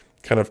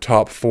kind of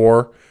top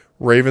 4.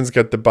 Ravens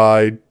get the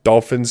bye,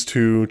 Dolphins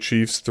 2,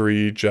 Chiefs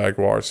 3,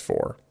 Jaguars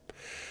 4.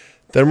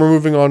 Then we're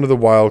moving on to the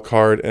wild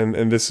card,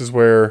 and this is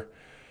where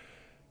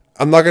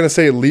I'm not going to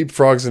say it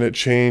leapfrogs and it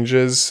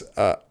changes.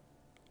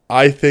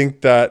 I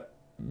think that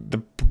the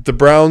The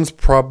Browns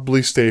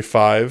probably stay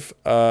 5.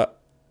 I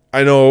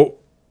know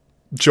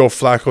Joe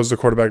Flacco's the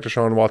quarterback,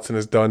 Deshaun Watson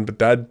is done, but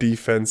that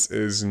defense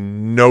is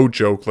no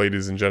joke,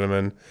 ladies and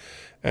gentlemen.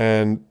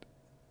 And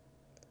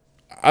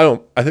I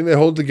think they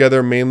hold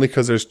together mainly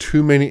because there's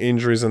too many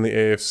injuries in the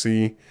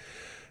AFC.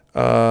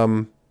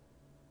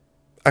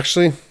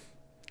 Actually,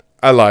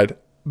 I lied.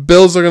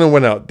 Bills are going to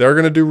win out. They're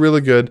going to do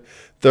really good.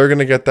 They're going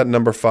to get that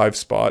number 5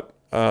 spot.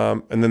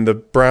 And then the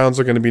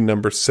Browns are going to be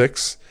number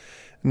 6.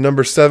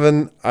 Number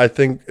 7, I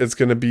think it's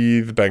going to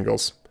be the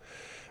Bengals.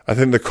 I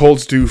think the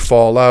Colts do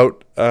fall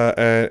out.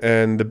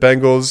 And the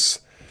Bengals,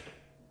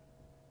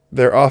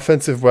 their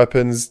offensive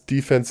weapons,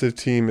 defensive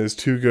team is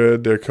too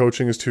good. Their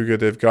coaching is too good.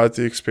 They've got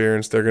the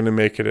experience. They're going to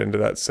make it into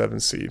that 7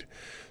 seed.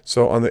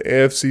 So on the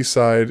AFC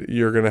side,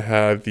 you're going to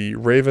have the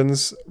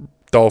Ravens,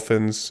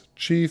 Dolphins,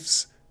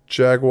 Chiefs,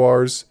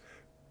 Jaguars,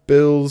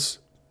 Bills,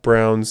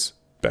 Browns,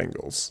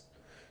 Bengals.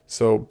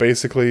 So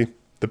basically,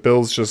 the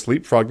Bills just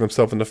leapfrog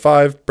themselves into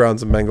 5.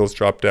 Browns and Bengals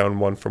drop down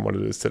 1 from what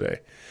it is today.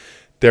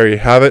 There you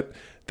have it.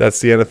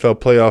 That's the NFL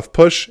playoff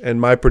push and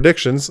my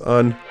predictions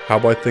on how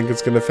I think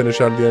it's going to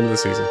finish out at the end of the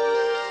season.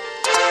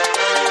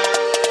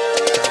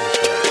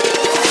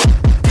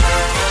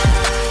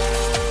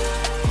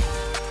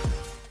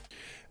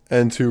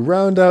 And to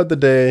round out the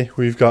day,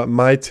 we've got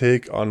my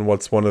take on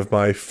what's one of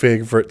my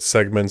favorite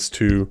segments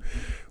to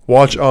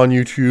watch on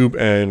YouTube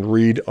and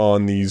read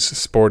on these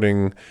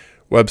sporting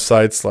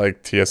websites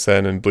like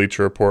TSN and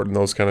Bleacher Report and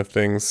those kind of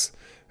things.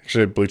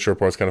 Actually, Bleacher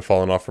Report's kind of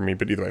fallen off for me,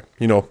 but either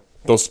way,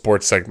 those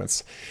sports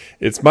segments.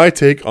 It's my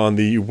take on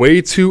the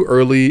way too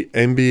early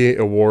NBA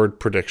award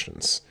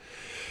predictions.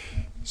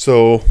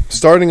 So,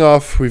 starting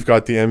off, we've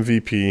got the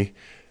MVP.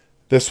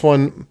 This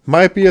one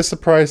might be a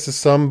surprise to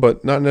some,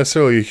 but not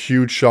necessarily a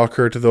huge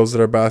shocker to those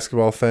that are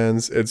basketball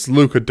fans. It's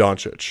Luka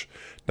Doncic.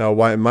 Now,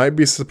 why it might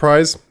be a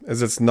surprise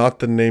is it's not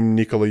the name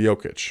Nikola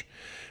Jokic.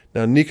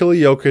 Now, Nikola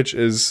Jokic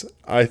is,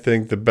 I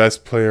think, the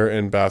best player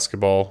in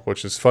basketball,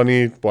 which is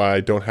funny why I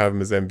don't have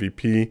him as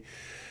MVP.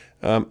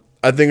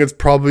 I think it's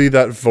probably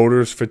that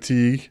voters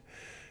fatigue.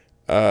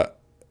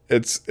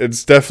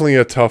 It's definitely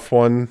a tough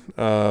one.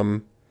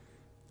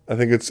 I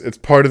think it's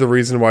part of the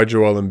reason why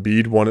Joel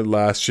Embiid won it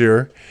last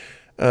year.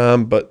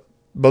 But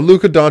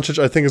Luka Doncic,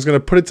 I think, is going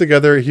to put it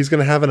together. He's going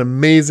to have an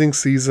amazing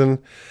season.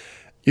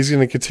 He's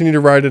going to continue to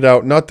ride it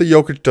out. Not that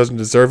Jokic doesn't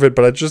deserve it,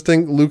 but I just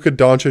think Luka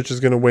Doncic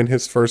is going to win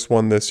his first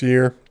one this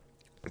year.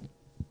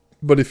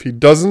 But if he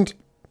doesn't,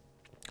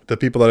 the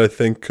people that I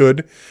think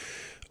could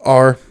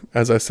are,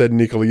 as I said,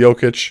 Nikola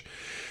Jokic.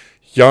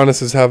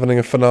 Giannis is having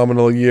a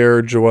phenomenal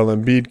year. Joel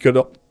Embiid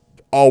could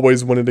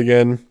always win it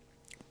again.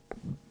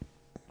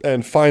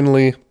 And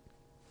finally,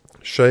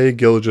 Shai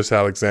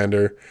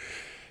Gilgeous-Alexander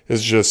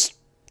is just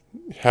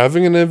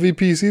having an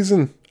MVP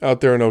season out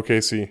there in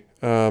OKC.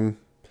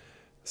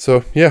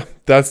 So yeah,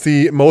 that's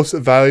the most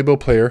valuable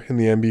player in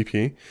the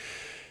MVP,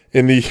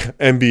 in the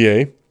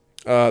NBA.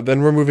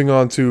 Then we're moving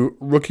on to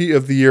Rookie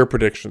of the Year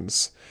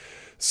predictions.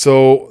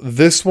 So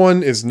this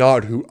one is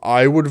not who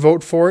I would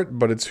vote for it,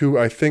 but it's who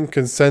I think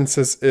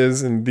consensus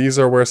is, and these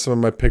are where some of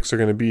my picks are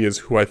going to be, is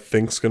who I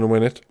think's going to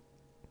win it.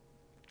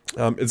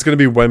 It's going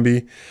to be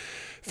Wemby,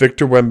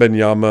 Victor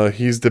Wembanyama.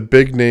 He's the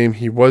big name.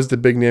 He was the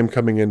big name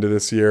coming into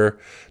this year.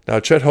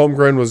 Now, Chet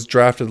Holmgren was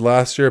drafted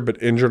last year,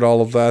 but injured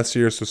all of last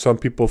year, so some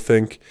people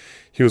think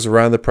he was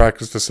around the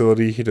practice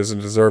facility. He doesn't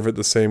deserve it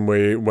the same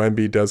way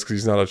Wemby does because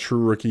he's not a true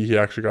rookie. He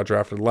actually got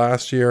drafted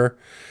last year.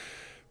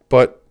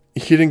 But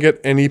he didn't get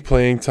any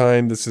playing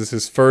time. This is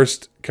his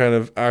first kind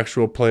of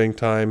actual playing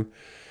time.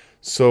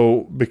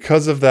 So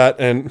because of that,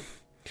 and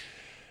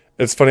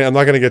it's funny, I'm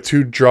not going to get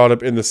too drawn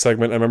up in the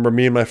segment. I remember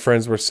me and my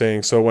friends were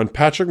saying, so when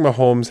Patrick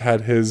Mahomes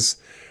had his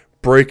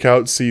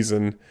breakout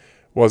season,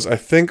 was I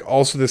think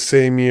also the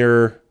same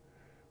year,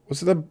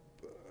 was it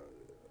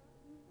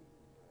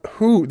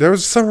there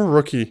was some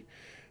rookie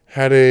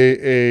had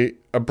a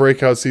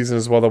breakout season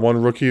as well, that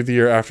won Rookie of the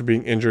Year after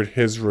being injured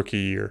his rookie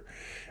year.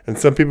 And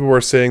some people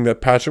were saying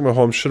that Patrick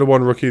Mahomes should have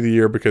won Rookie of the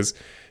Year because,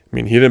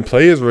 he didn't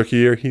play his rookie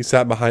year. He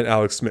sat behind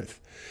Alex Smith.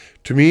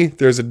 To me,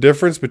 there's a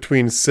difference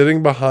between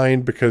sitting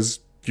behind because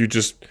you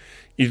just,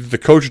 either the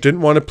coach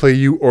didn't want to play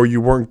you or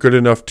you weren't good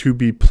enough to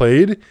be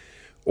played,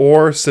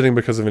 or sitting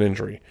because of an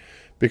injury.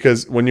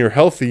 Because when you're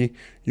healthy,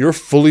 you're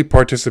fully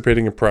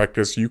participating in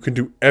practice. You can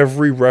do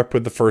every rep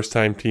with the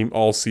first-time team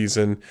all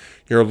season.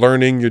 You're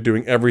learning, you're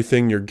doing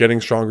everything, you're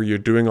getting stronger, you're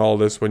doing all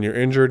this. When you're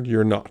injured,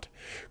 you're not.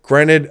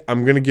 Granted,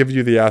 I'm going to give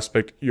you the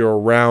aspect you're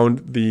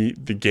around the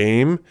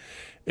game.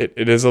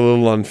 It is a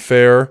little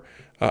unfair.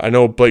 I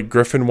know Blake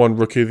Griffin won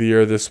Rookie of the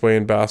Year this way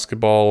in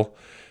basketball.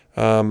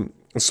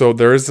 So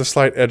there is the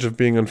slight edge of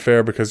being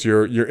unfair because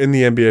you're in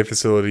the NBA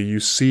facility.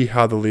 You see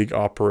how the league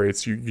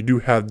operates. You do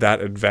have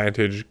that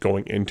advantage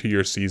going into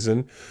your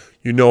season.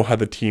 You know how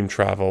the team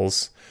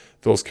travels,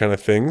 those kind of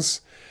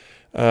things.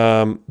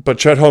 But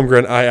Chet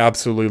Holmgren, I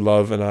absolutely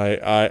love, and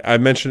I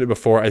mentioned it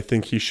before. I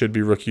think he should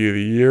be Rookie of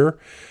the Year.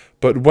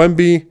 But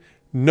Wemby,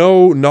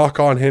 no knock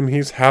on him.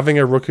 He's having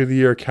a Rookie of the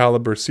Year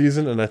caliber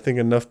season, and I think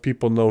enough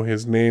people know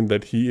his name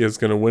that he is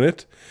going to win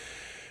it.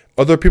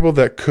 Other people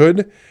that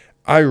could,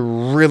 I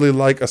really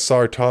like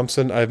Asar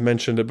Thompson. I've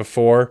mentioned it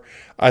before.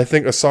 I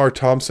think Asar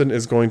Thompson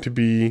is going to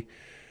be,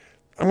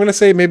 I'm going to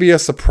say maybe a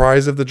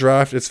surprise of the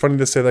draft. It's funny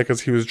to say that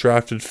because he was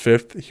drafted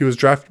 5th. He was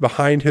drafted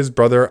behind his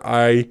brother.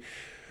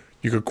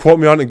 You could quote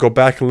me on it and go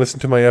back and listen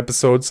to my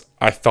episodes.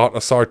 I thought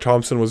Asar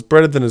Thompson was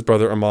better than his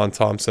brother Amon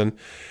Thompson.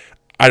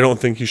 I don't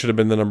think he should have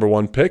been the number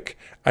 1 pick.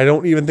 I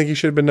don't even think he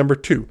should have been number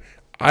 2.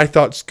 I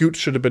thought Scoot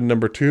should have been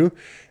number 2.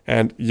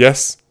 And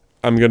yes,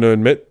 I'm going to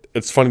admit,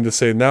 it's funny to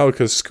say now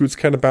because Scoot's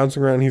kind of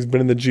bouncing around. He's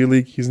been in the G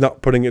League. He's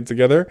not putting it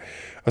together.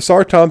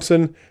 Asar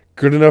Thompson,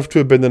 good enough to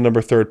have been the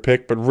number 3rd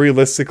pick, but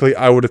realistically,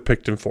 I would have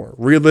picked him 4.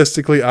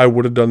 Realistically, I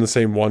would have done the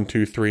same 1,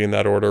 2, 3 in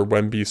that order.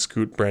 Wemby,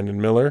 Scoot,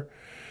 Brandon Miller.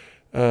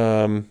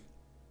 Or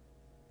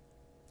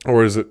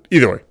is it?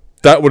 Either way.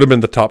 That would have been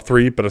the top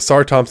 3, but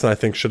Asar Thompson, I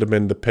think, should have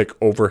been the pick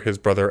over his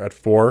brother at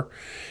 4.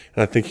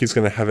 And I think he's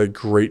going to have a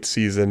great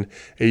season,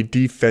 a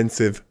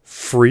defensive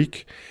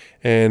freak.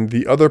 And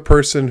the other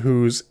person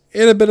who's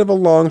in a bit of a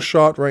long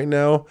shot right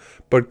now,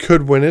 but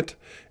could win it,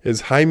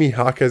 is Jaime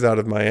Jaquez out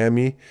of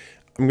Miami.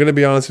 I'm going to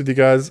be honest with you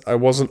guys. I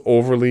wasn't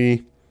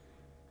overly,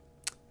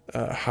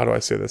 how do I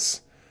say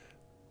this?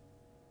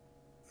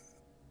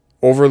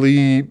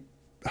 Overly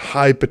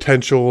high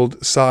potential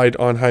side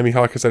on Jaime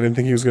Jaquez. I didn't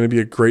think he was going to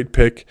be a great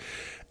pick.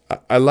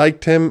 I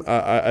liked him.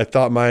 I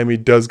thought Miami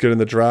does good in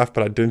the draft,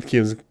 but I didn't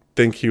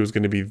think he was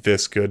going to be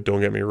this good.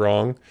 Don't get me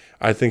wrong.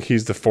 I think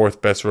he's the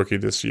 4th best rookie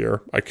this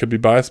year. I could be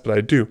biased, but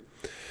I do.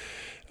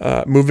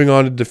 Moving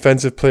on to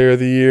Defensive Player of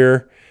the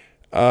Year.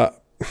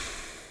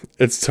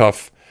 It's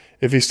tough.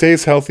 If he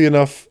stays healthy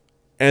enough,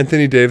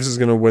 Anthony Davis is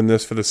going to win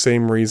this for the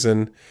same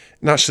reason.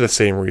 Not the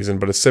same reason,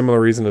 but a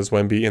similar reason as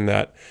Wemby in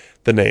that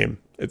the name.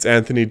 It's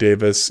Anthony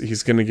Davis.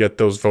 He's going to get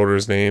those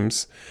voters'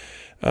 names.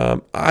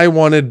 I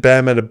wanted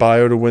Bam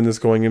Adebayo to win this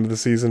going into the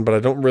season, but I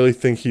don't really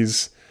think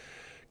he's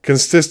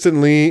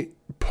consistently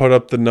put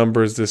up the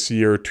numbers this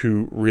year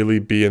to really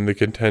be in the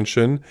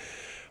contention.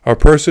 A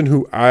person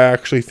who I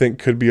actually think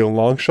could be a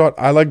long shot,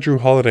 I like Drew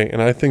Holiday,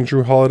 and I think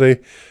Drew Holiday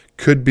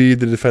could be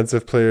the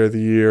Defensive Player of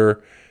the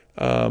Year.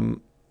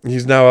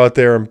 He's now out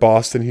there in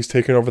Boston. He's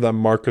taken over that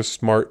Marcus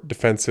Smart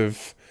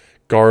defensive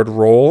guard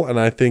role, and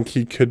I think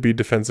he could be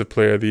Defensive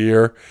Player of the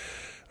Year.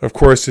 Of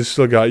course, you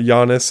still got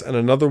Giannis, and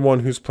another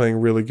one who's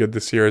playing really good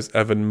this year is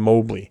Evan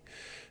Mobley,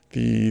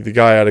 the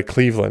guy out of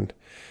Cleveland.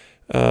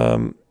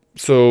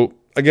 So,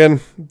 again,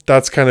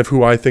 that's kind of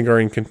who I think are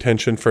in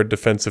contention for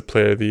Defensive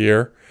Player of the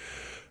Year.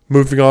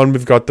 Moving on,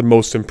 we've got the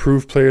Most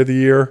Improved Player of the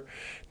Year.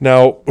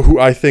 Now, who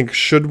I think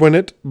should win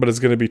it, but is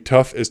going to be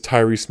tough, is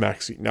Tyrese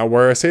Maxey. Now,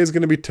 where I say it's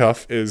going to be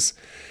tough is,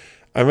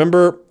 I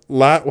remember,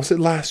 was it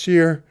last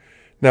year?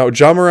 Now,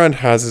 Ja Morant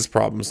has his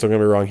problems, don't get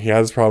me wrong. He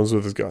has his problems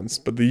with his guns.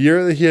 But the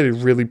year that he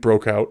really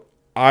broke out,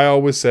 I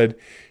always said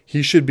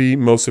he should be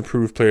Most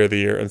Improved Player of the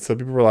Year. And so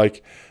people were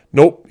like,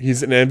 nope,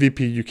 he's an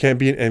MVP. You can't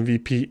be an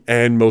MVP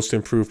and Most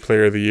Improved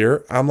Player of the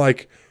Year. I'm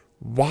like,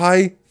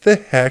 why the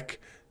heck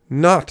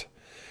not?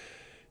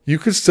 You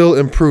could still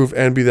improve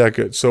and be that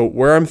good. So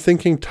where I'm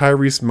thinking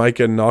Tyrese might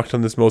get knocked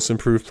on this Most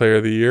Improved Player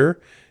of the Year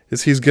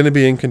is he's going to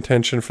be in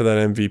contention for that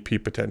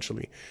MVP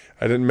potentially.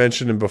 I didn't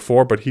mention him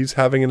before, but he's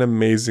having an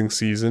amazing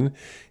season.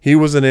 He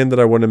was a name that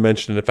I wouldn't have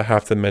mentioned if I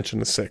have to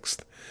mention a 6th.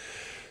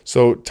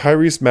 So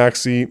Tyrese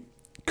Maxey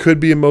could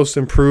be a Most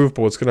Improved,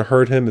 but what's going to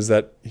hurt him is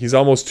that he's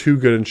almost too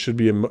good and should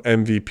be an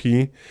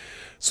MVP.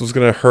 So it's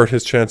going to hurt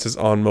his chances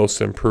on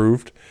Most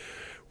Improved,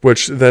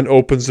 which then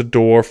opens the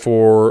door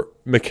for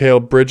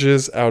Mikal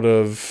Bridges out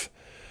of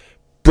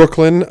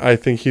Brooklyn. I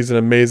think he's an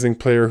amazing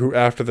player who,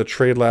 after the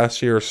trade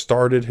last year,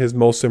 started his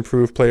Most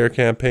Improved Player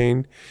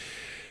campaign.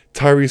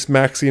 Tyrese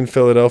Maxey in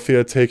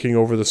Philadelphia taking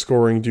over the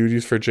scoring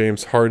duties for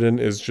James Harden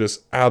is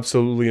just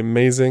absolutely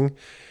amazing.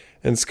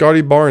 And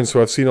Scotty Barnes,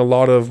 who I've seen a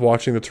lot of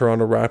watching the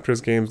Toronto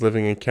Raptors games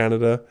living in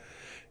Canada,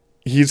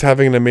 he's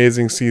having an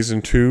amazing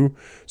season too.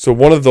 So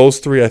one of those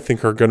 3 I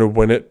think are going to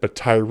win it, but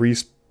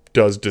Tyrese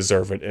does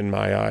deserve it in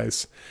my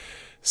eyes.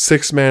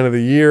 6th Man of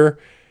the Year.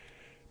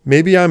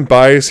 Maybe I'm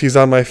biased. He's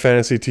on my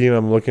fantasy team.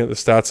 I'm looking at the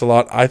stats a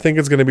lot. I think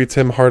it's going to be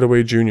Tim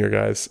Hardaway Jr.,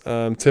 guys.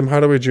 Tim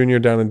Hardaway Jr.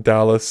 down in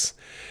Dallas.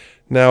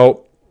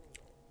 Now,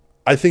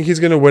 I think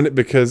he's going to win it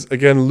because,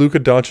 again, Luka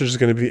Doncic is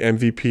going to be the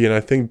MVP, and I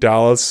think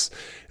Dallas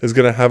is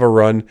going to have a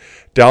run.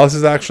 Dallas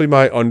is actually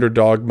my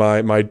underdog,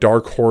 my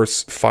dark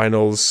horse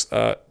finals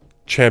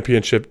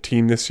championship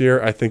team this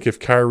year. I think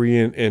if Kyrie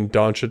and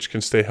Doncic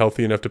can stay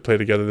healthy enough to play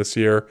together this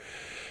year,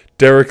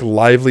 Derek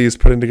Lively is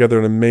putting together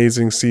an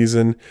amazing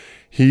season.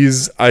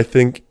 He's, I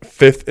think,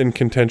 5th in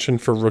contention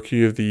for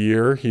Rookie of the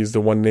Year. He's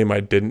the one name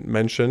I didn't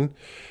mention.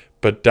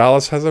 But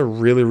Dallas has a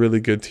really, really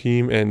good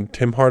team, and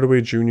Tim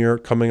Hardaway Jr.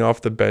 coming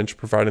off the bench,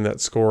 providing that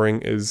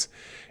scoring, is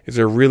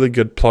a really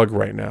good plug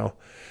right now.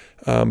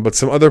 But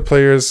some other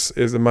players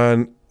is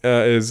Emmanuel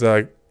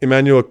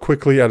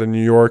Quickley out of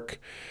New York,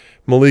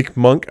 Malik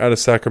Monk out of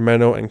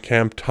Sacramento, and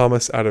Cam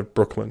Thomas out of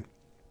Brooklyn.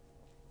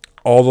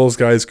 All those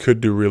guys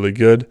could do really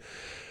good,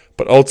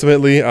 but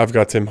ultimately, I've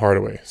got Tim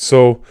Hardaway.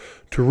 So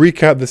to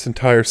recap this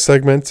entire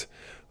segment,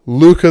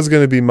 Luka's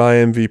going to be my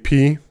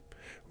MVP.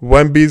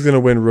 Wemby's going to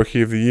win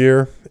Rookie of the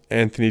Year.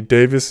 Anthony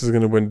Davis is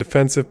going to win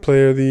Defensive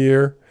Player of the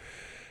Year.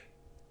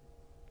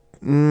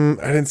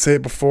 I didn't say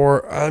it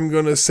before. I'm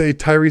going to say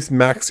Tyrese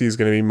Maxey is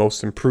going to be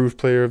Most Improved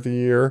Player of the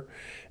Year.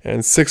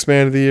 And Sixth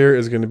Man of the Year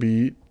is going to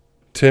be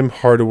Tim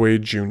Hardaway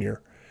Jr.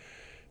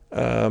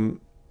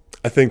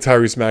 I think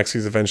Tyrese Maxey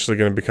is eventually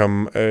going to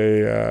become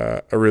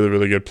a really,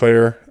 really good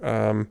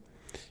player.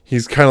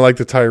 He's kind of like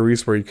the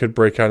Tyrese where he could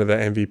break out of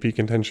that MVP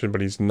contention,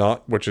 but he's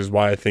not, which is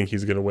why I think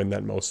he's going to win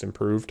that Most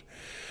Improved.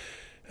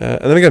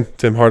 And then again,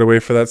 Tim Hardaway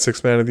for that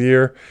Sixth Man of the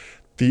Year.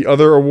 The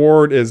other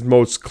award is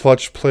Most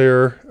Clutch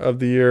Player of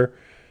the Year.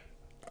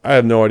 I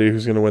have no idea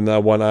who's going to win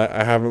that one.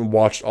 I haven't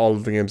watched all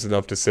of the games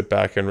enough to sit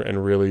back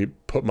and really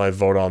put my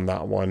vote on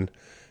that one.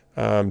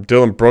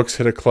 Dylan Brooks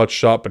hit a clutch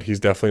shot, but he's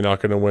definitely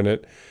not going to win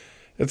it.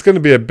 It's going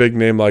to be a big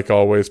name like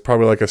always,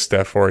 probably like a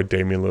Steph or a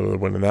Damian Lillard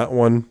winning that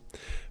one.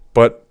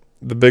 But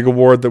the big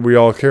award that we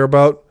all care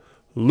about,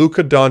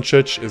 Luka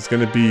Doncic is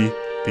going to be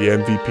the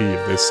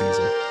MVP of this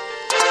season.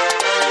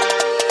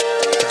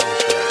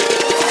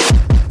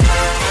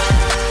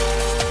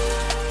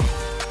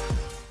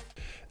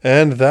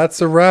 And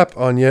that's a wrap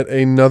on yet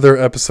another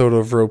episode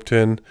of Roped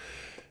In.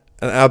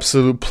 An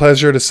absolute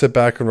pleasure to sit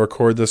back and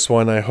record this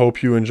one. I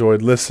hope you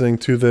enjoyed listening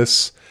to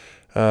this.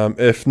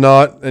 If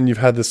not, and you've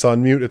had this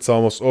on mute, it's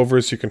almost over,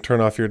 so you can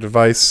turn off your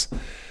device.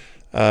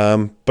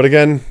 But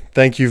again,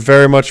 thank you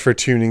very much for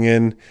tuning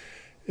in.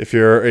 If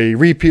you're a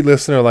repeat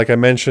listener, like I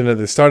mentioned at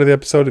the start of the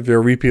episode, if you're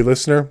a repeat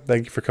listener,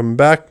 thank you for coming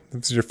back.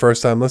 If this is your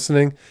first time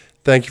listening,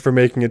 thank you for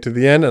making it to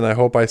the end, and I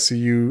hope I see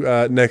you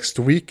next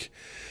week.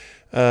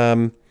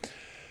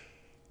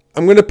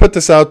 I'm going to put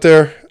this out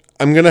there.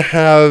 I'm going to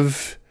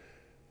have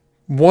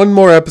one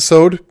more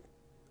episode,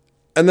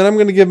 and then I'm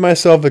going to give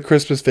myself a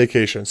Christmas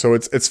vacation. So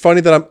it's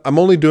funny that I'm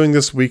only doing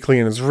this weekly,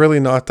 and it's really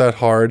not that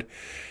hard.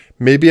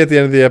 Maybe at the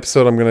end of the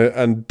episode, I'm going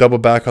to double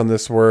back on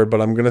this word,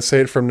 but I'm going to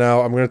say it from now.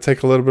 I'm going to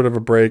take a little bit of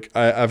a break.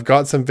 I've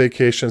got some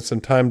vacation,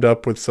 some timed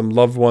up with some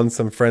loved ones,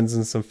 some friends,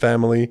 and some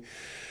family.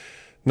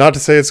 Not to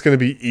say it's going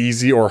to be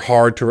easy or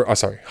hard to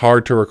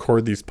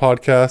record these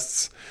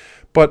podcasts,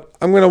 but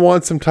I'm going to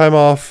want some time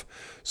off.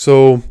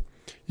 So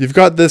you've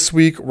got this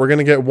week. We're going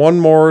to get one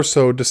more.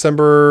 So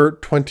December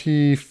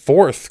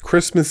 24th,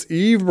 Christmas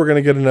Eve, we're going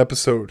to get an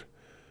episode.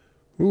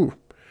 Ooh.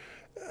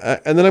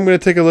 And then I'm going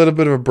to take a little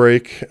bit of a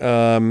break.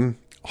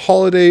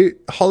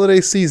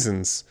 Holiday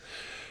seasons.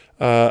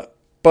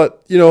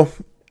 But, you know,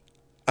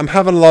 I'm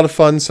having a lot of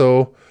fun.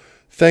 So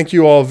thank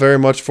you all very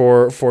much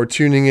for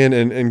tuning in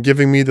and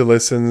giving me the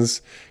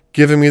listens,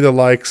 giving me the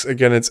likes.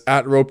 Again, it's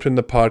at Roped In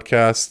the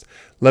Podcast.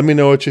 Let me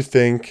know what you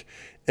think.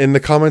 In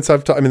the comments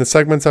the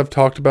segments I've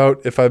talked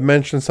about, if I've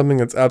mentioned something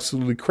that's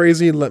absolutely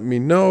crazy, let me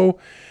know.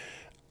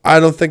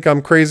 I don't think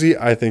I'm crazy.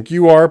 I think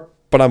you are,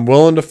 but I'm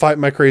willing to fight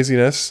my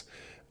craziness.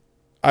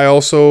 I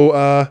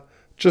also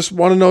just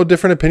want to know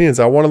different opinions.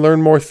 I want to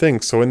learn more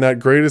things. So in that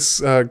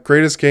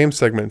greatest game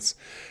segments,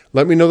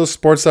 let me know the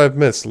sports I've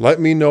missed. Let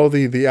me know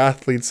the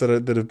athletes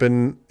that have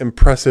been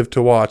impressive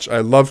to watch. I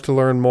love to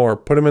learn more.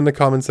 Put them in the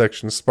comment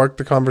section. Spark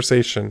the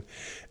conversation.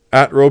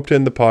 At Roped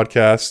In the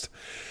Podcast.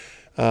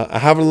 I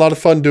have a lot of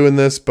fun doing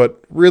this,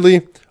 but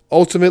really,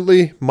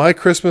 ultimately, my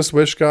Christmas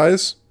wish,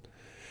 guys,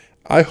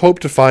 I hope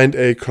to find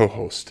a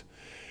co-host.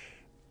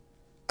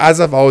 As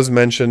I've always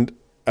mentioned,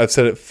 I've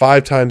said it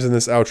 5 times in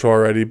this outro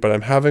already, but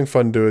I'm having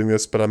fun doing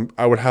this, but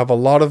I would have a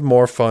lot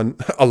more fun.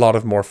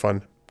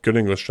 Good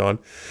English, John.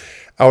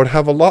 I would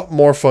have a lot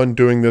more fun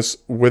doing this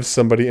with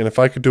somebody, and if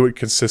I could do it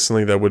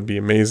consistently, that would be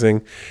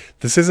amazing.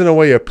 This isn't a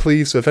way of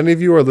plea, so if any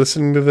of you are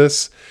listening to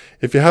this,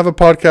 if you have a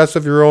podcast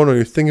of your own or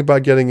you're thinking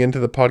about getting into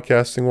the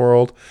podcasting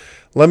world,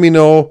 let me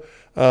know.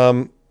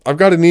 I've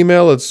got an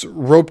email. It's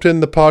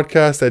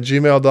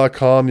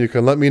ropedinthepodcast@gmail.com. You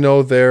can let me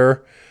know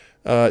there.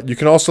 You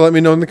can also let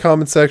me know in the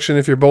comment section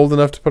if you're bold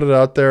enough to put it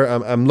out there.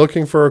 I'm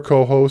looking for a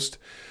co-host.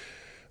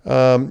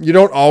 You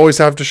don't always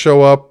have to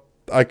show up.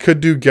 I could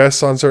do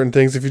guests on certain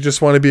things. If you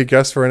just want to be a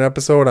guest for an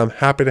episode, I'm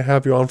happy to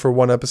have you on for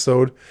one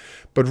episode.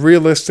 But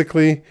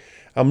realistically,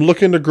 I'm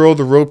looking to grow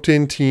the Roped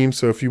In team.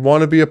 So if you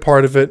want to be a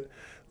part of it,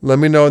 let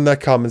me know in that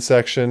comment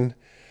section.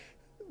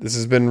 This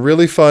has been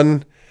really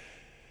fun.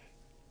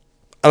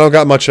 I don't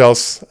got much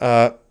else.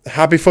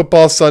 Happy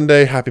football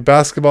Sunday. Happy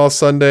basketball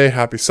Sunday.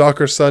 Happy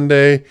soccer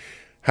Sunday.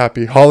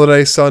 Happy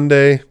holiday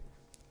Sunday.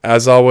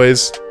 As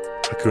always,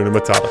 Hakuna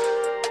Matata.